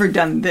 Well, I've never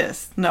done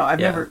this. No, I've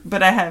never,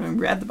 but I haven't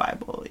read the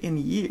Bible in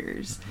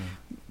years.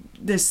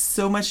 There's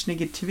so much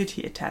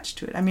negativity attached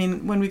to it. I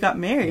mean, when we got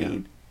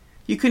married,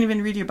 you couldn't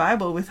even read your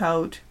Bible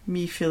without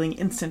me feeling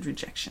instant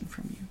rejection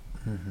from you.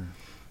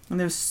 And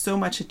there's so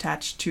much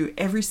attached to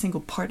every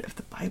single part of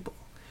the Bible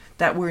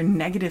that were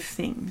negative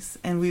things,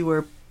 and we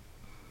were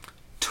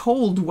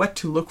told what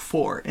to look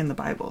for in the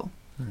Bible.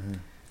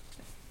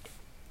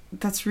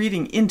 That's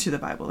reading into the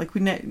Bible. Like,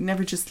 we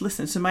never just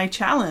listen. So my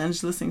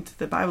challenge listening to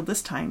the Bible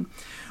this time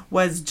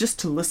was just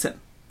to listen.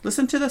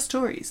 Listen to the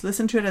stories.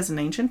 Listen to it as an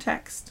ancient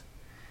text,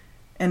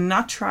 and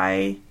not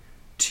try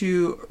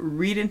to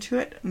read into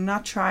it,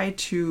 not try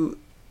to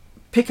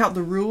pick out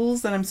the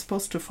rules that I'm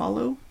supposed to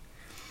follow.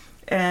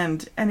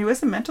 And it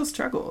was a mental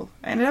struggle.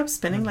 I ended up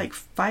spending like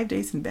 5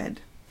 days in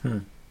bed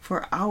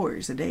for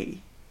hours a day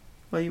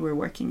while you were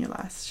working your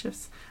last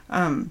shifts.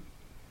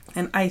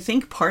 And I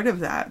think part of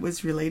that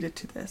was related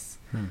to this,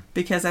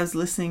 because I was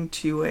listening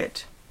to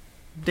it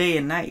day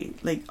and night,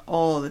 like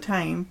all the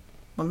time.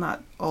 Well,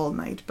 not all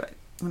night, but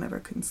whenever I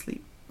couldn't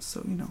sleep.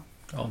 So,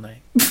 all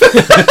night.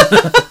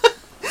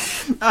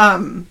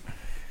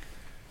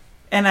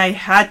 And I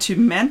had to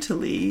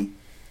mentally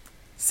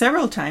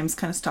several times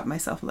kind of stop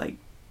myself, like,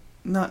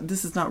 no,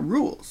 this is not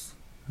rules.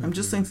 I'm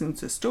just listening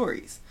to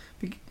stories.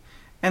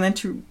 And then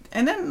to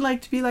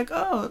be like,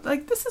 oh,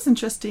 like, this is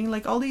interesting.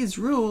 Like, all these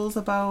rules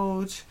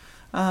about,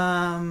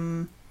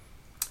 for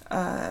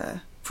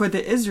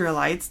the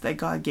Israelites that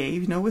God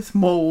gave, with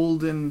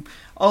mold and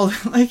all,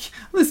 like,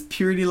 this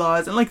purity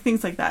laws and like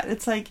things like that.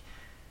 It's like,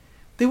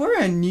 they were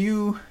a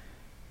new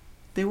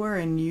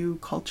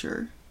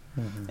culture.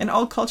 And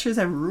all cultures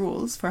have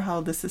rules for how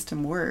the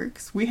system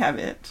works. We have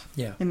it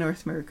in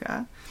North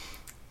America.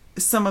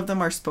 Some of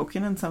them are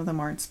spoken and some of them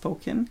aren't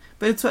spoken,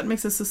 but it's what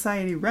makes a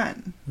society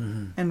run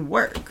and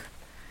work.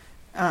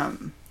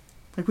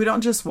 Like, we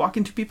don't just walk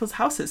into people's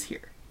houses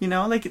here,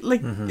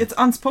 it's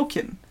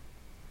unspoken,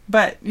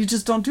 but you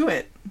just don't do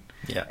it.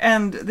 Yeah.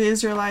 And the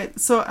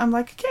Israelites, so I'm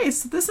like, okay,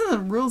 so this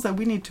isn't rules that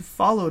we need to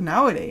follow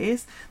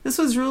nowadays. This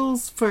was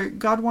rules for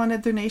God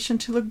wanted their nation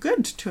to look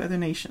good to other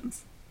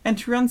nations and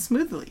to run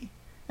smoothly.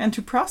 and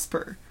to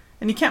prosper.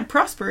 And you can't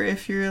prosper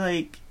if you're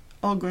like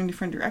all going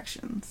different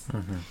directions.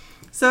 Mm-hmm.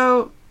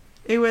 So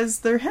it was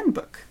their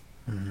handbook.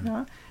 Mm-hmm. You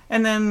know?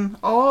 And then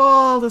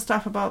all the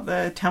stuff about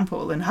the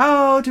temple and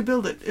how to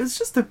build it. It was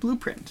just their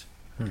blueprint.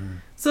 Mm-hmm.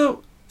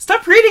 So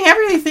stop reading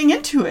everything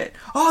into it.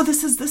 Oh,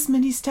 this is this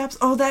many steps.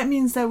 Oh, that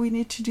means that we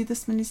need to do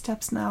this many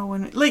steps now.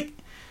 When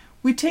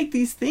we take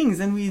these things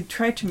and we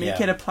try to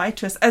make it apply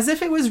to us as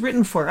if it was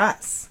written for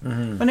us.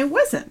 Mm-hmm. When it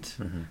wasn't.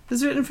 Mm-hmm. It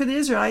was written for the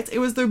Israelites. It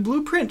was their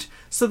blueprint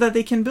so that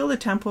they can build a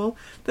temple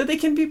that they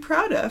can be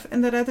proud of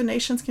and that other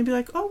nations can be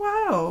like, oh,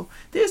 wow,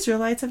 the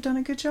Israelites have done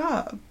a good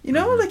job. You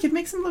know, Mm-hmm. like it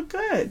makes them look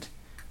good.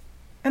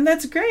 And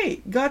that's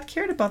great. God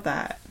cared about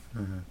that.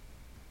 Mm-hmm.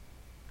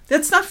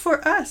 That's not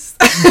for us.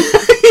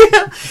 You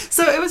know?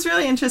 So it was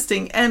really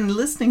interesting. And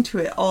listening to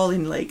it all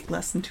in like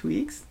less than 2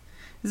 weeks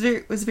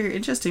was very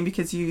interesting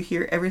because you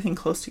hear everything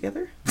close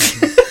together.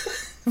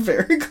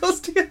 Very close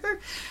together.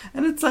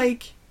 And it's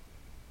like,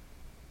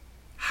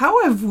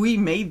 how have we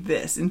made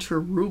this into a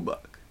rule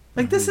book?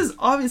 Like, this is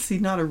obviously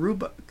not a rule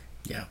book.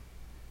 Yeah.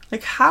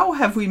 Like, how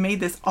have we made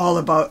this all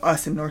about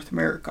us in North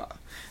America?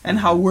 And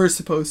how we're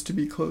supposed to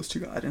be close to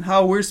God. And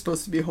how we're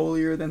supposed to be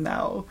holier than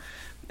thou.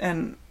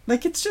 And,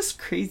 like, it's just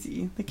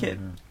crazy. Like, it...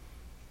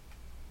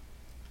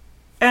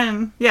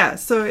 And, yeah,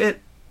 so it...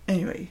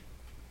 Anyway,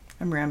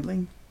 I'm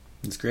rambling.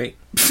 It's great.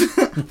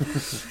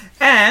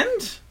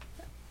 And...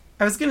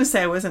 I was going to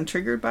say I wasn't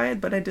triggered by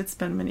it, but I did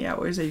spend many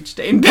hours each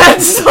day in bed,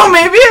 so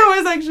maybe I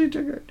was actually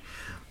triggered.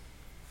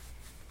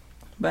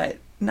 But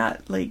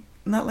not like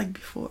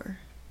before.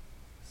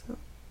 So,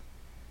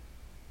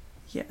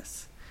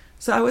 yes.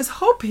 So I was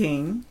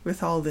hoping,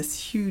 with all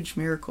this huge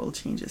miracle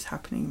changes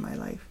happening in my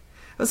life,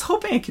 I was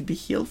hoping I could be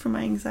healed from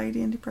my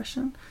anxiety and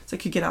depression, so I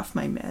could get off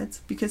my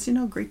meds, because, you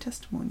know, great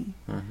testimony.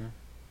 Mm-hmm.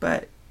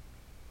 But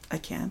I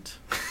can't.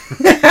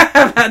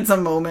 I've had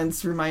some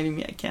moments reminding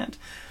me I can't.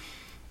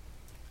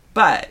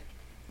 But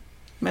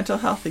mental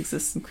health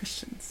exists in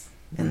Christians,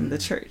 in the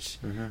church.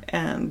 Mm-hmm.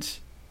 And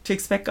to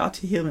expect God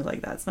to heal me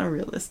like that, it's not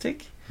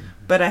realistic.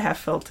 Mm-hmm. But I have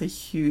felt a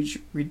huge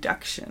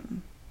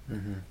reduction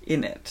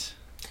in it.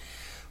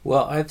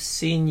 Well, I've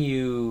seen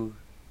your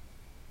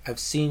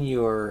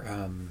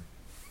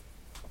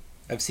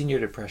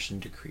depression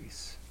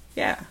decrease.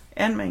 Yeah,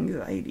 and my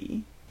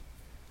anxiety,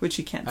 which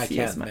you can't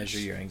see as much. I can't measure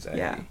your anxiety.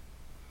 Yeah.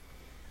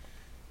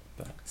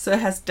 But. So it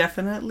has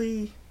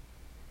definitely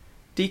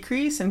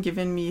decreased and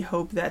given me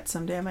hope that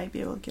someday I might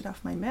be able to get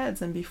off my meds.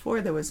 And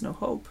before, there was no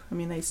hope. I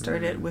mean, I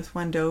started with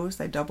one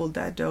dose. I doubled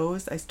that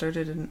dose. I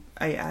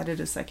added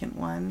a second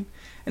one.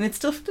 And it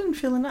still didn't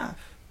feel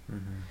enough.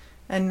 Mm-hmm.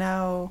 And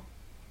now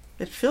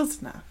it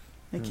feels enough.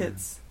 Like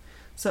it's...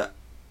 So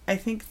I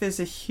think there's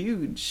a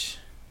huge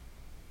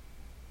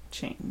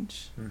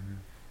change. Mm-hmm.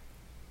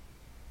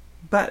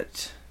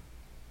 But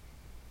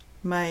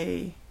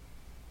I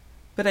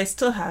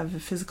still have the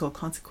physical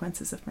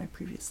consequences of my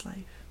previous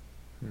life.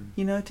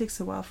 You know, it takes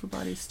a while for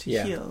bodies to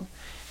heal.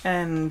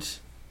 And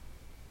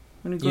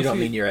when we go you don't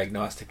mean your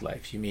agnostic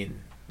life. You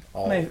mean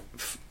all...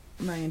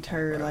 My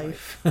entire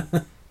life.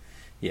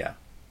 Yeah.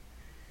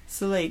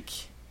 So, like,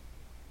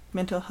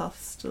 mental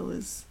health still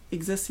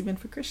exists even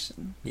for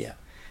Christians. Yeah.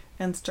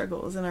 And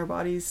struggles. And our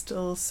bodies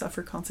still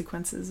suffer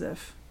consequences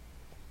of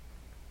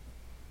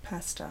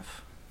past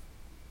stuff.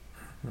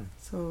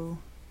 So,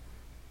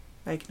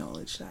 I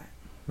acknowledge that.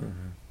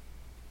 Mm-hmm.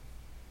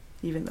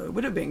 Even though it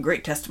would have been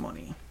great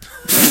testimony.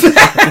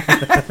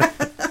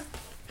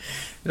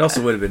 It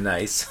also would have been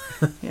nice.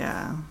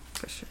 Yeah,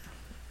 for sure.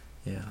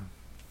 Yeah.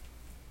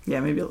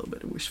 Yeah, maybe a little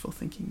bit of wishful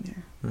thinking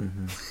there.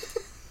 Mm-hmm.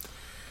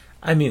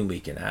 I mean,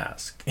 we can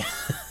ask.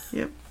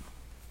 Yep.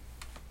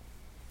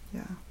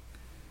 Yeah.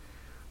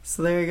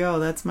 So there you go.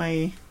 That's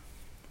my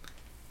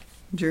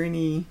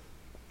journey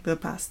the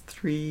past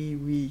 3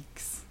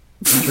 weeks.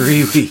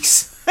 3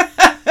 weeks.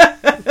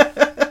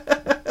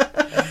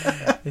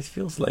 It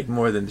feels like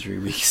more than 3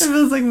 weeks. It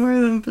feels like more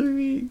than 3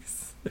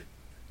 weeks.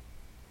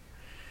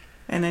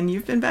 And then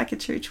you've been back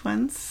at church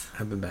once.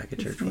 I've been back at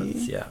church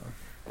once, yeah.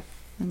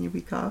 And your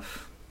week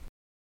off.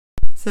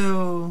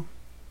 So,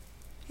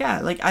 yeah,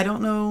 like, I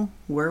don't know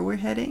where we're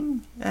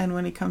heading. And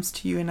when it comes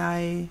to you and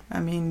I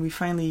mean, we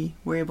finally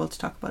were able to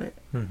talk about it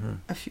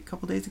a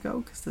couple days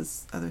ago, because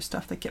there's other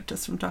stuff that kept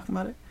us from talking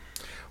about it.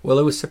 Well,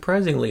 it was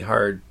surprisingly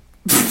hard.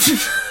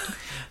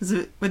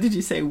 What did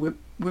you say?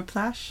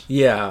 Whiplash?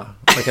 Yeah,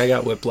 like I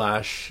got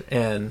whiplash,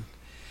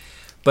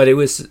 but it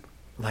was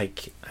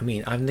like, I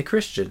mean, I'm the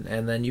Christian,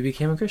 and then you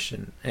became a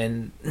Christian,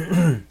 and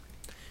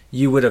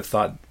you would have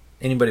thought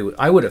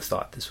I would have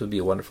thought this would be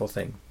a wonderful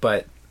thing,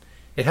 but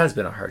it has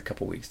been a hard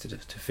couple weeks to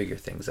figure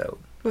things out.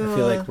 I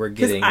feel like we're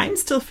getting... Because I'm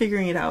still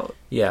figuring it out.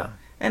 Yeah.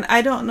 And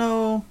I don't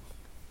know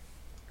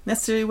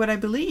necessarily what I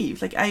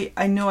believe. Like,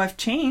 I know I've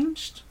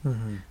changed,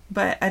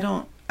 but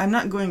I'm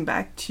not going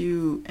back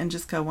to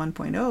Angelica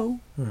 1.0.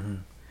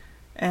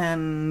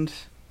 And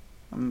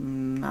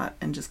I'm not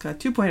Angelica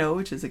 2.0,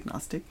 which is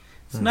agnostic.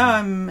 So now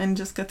I'm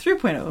Angelica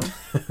 3.0.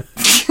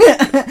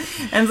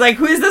 And it's like,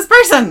 who is this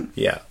person?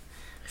 Yeah.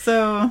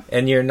 So...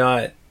 And you're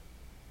not...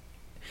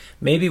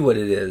 Maybe what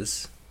it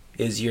is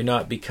is you're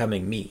not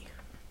becoming me.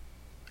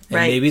 And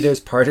Right. maybe there's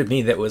part of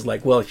me that was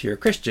like, well, if you're a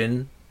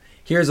Christian,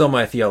 here's all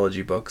my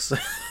theology books.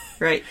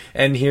 Right.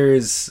 And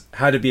here's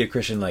how to be a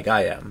Christian like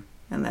I am.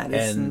 And that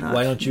is And not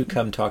why don't you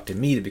come talk to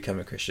me to become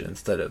a Christian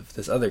instead of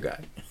this other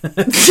guy?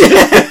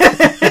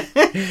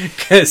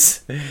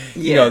 Because,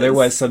 you know, there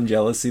was some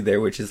jealousy there,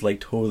 which is like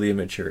totally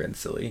immature and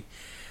silly,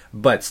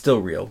 but still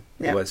real.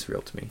 Yeah. It was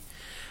real to me.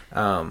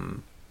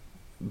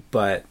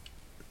 But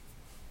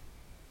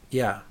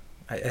yeah,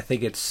 I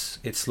think it's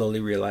slowly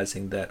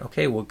realizing that,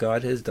 okay, well,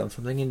 God has done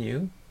something in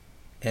you,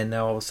 and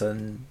now all of a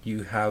sudden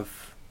you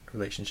have a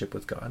relationship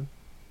with God,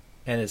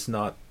 and it's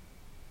not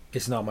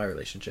my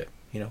relationship,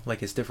 you know,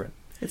 like it's different.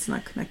 It's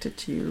not connected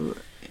to you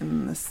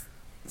in the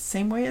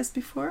same way as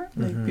before.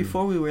 Like Mhm.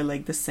 before we were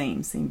like the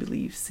same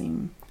beliefs,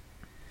 same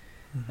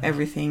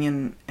everything,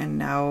 and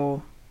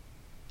now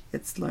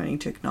it's learning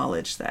to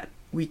acknowledge that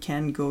we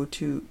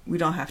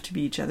don't have to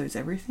be each other's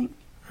everything.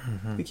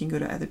 Mhm. We can go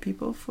to other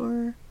people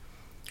for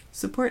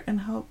support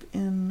and help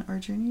in our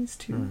journeys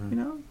too, Mhm. you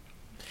know?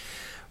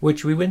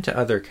 Which we went to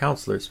other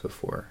counselors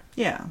before,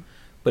 Yeah.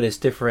 but it's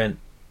different.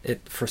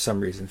 It, for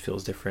some reason,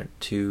 feels different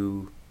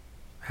to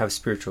have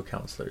spiritual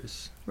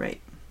counselors. Right.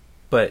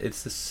 But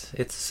it's the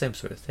same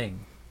sort of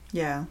thing.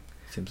 Yeah.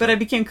 Seems But I like.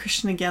 became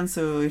Christian again,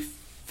 so I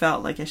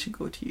felt like I should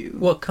go to you.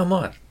 Well, come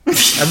on.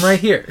 I'm right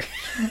here.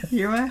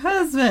 You're my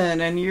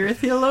husband, and you're a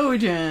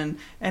theologian,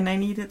 and I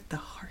needed the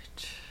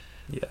heart.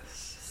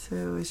 Yes.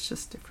 So it's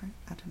just different.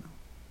 I don't know.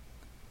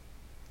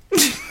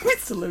 We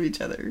still love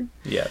each other.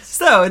 Yes.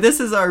 So this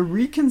is our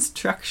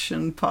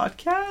reconstruction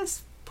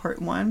podcast,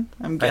 part 1.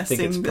 I'm I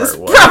think guessing it's this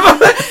part 1.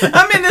 probably.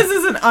 I mean, this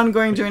is an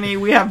ongoing journey.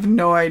 We have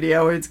no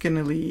idea where it's going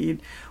to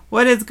lead,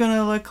 what it's going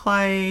to look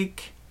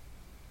like.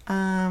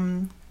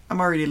 I'm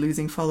already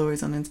losing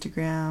followers on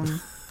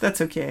Instagram. That's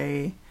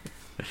okay.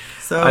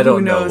 So I don't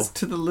who knows know.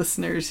 to the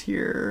listeners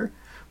here,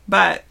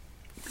 but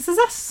this is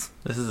us.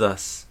 This is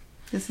us.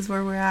 This is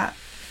where we're at.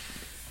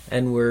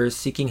 And we're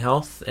seeking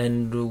health,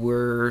 and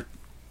we're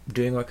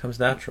doing what comes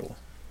natural.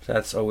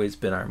 That's always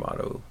been our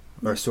motto,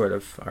 or sort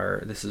of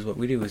our, this is what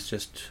we do, is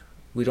just,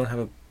 we don't have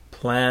a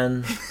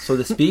plan, so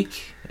to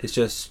speak. It's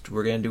just,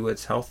 we're going to do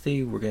what's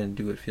healthy, we're going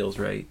to do what feels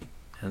right.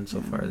 And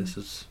so far, this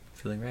is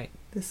feeling right.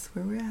 This is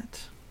where we're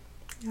at.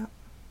 Yeah.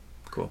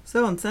 Cool.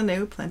 So on Sunday,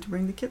 we plan to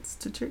bring the kids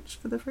to church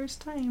for the first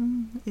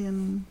time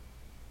in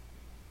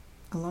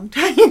a long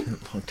time.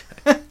 Long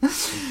time.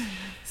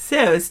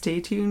 So stay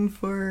tuned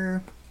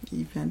for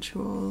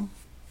eventual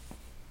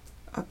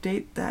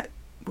update that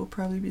will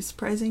probably be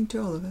surprising to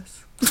all of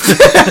us.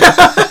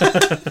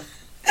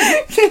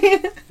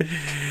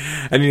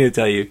 I need to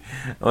tell you,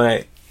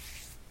 when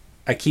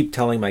I keep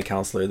telling my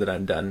counselor that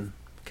I'm done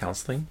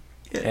counseling,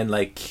 Yeah. and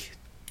like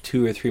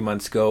 2 or 3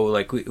 months ago,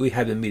 like we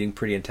had been meeting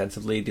pretty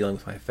intensively, dealing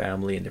with my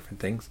family and different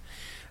things,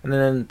 and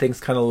then things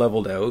kind of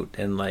leveled out,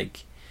 and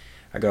like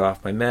I got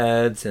off my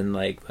meds, and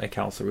like my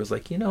counselor was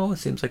like, you know, it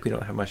seems like we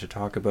don't have much to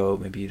talk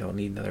about, maybe you don't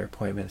need another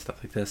appointment,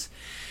 stuff like this.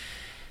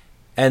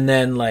 And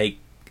then like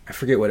I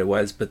forget what it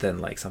was, but then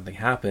like something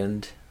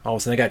happened. All of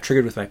a sudden I got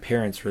triggered with my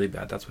parents really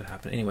bad. That's what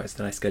happened. Anyways,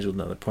 then I scheduled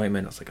another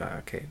appointment. I was like, oh,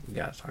 okay, we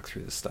gotta talk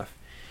through this stuff.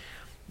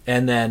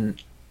 And then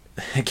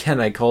again,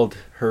 I called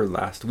her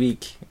last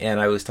week, and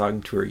I was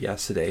talking to her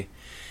yesterday,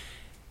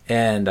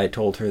 and I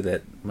told her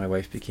that my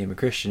wife became a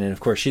Christian, and of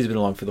course she's been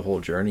along for the whole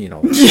journey and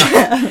all that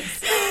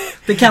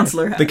stuff. The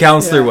counselor has. The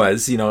counselor Yeah.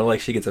 was, you know, like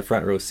she gets a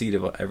front row seat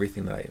of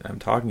everything that I'm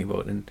talking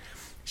about. And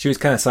she was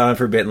kind of silent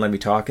for a bit and let me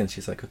talk. And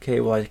she's like,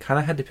 okay, well, I kind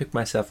of had to pick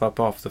myself up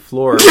off the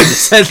floor when you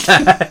said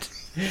that.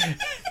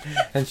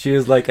 And she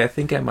was like, I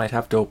think I might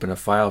have to open a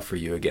file for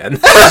you again.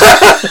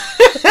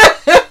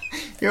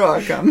 You're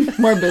welcome.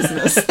 More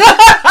business.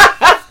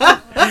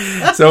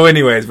 So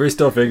anyways, we're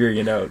still figuring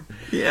it out.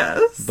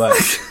 Yes. But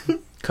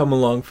come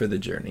along for the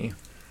journey.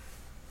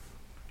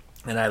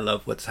 And I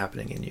love what's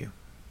happening in you.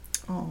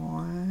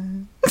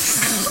 Aww.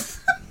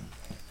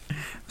 I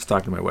was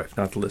talking to my wife,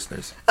 not the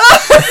listeners.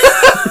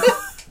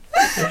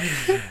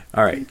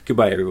 All right.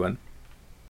 Goodbye, everyone.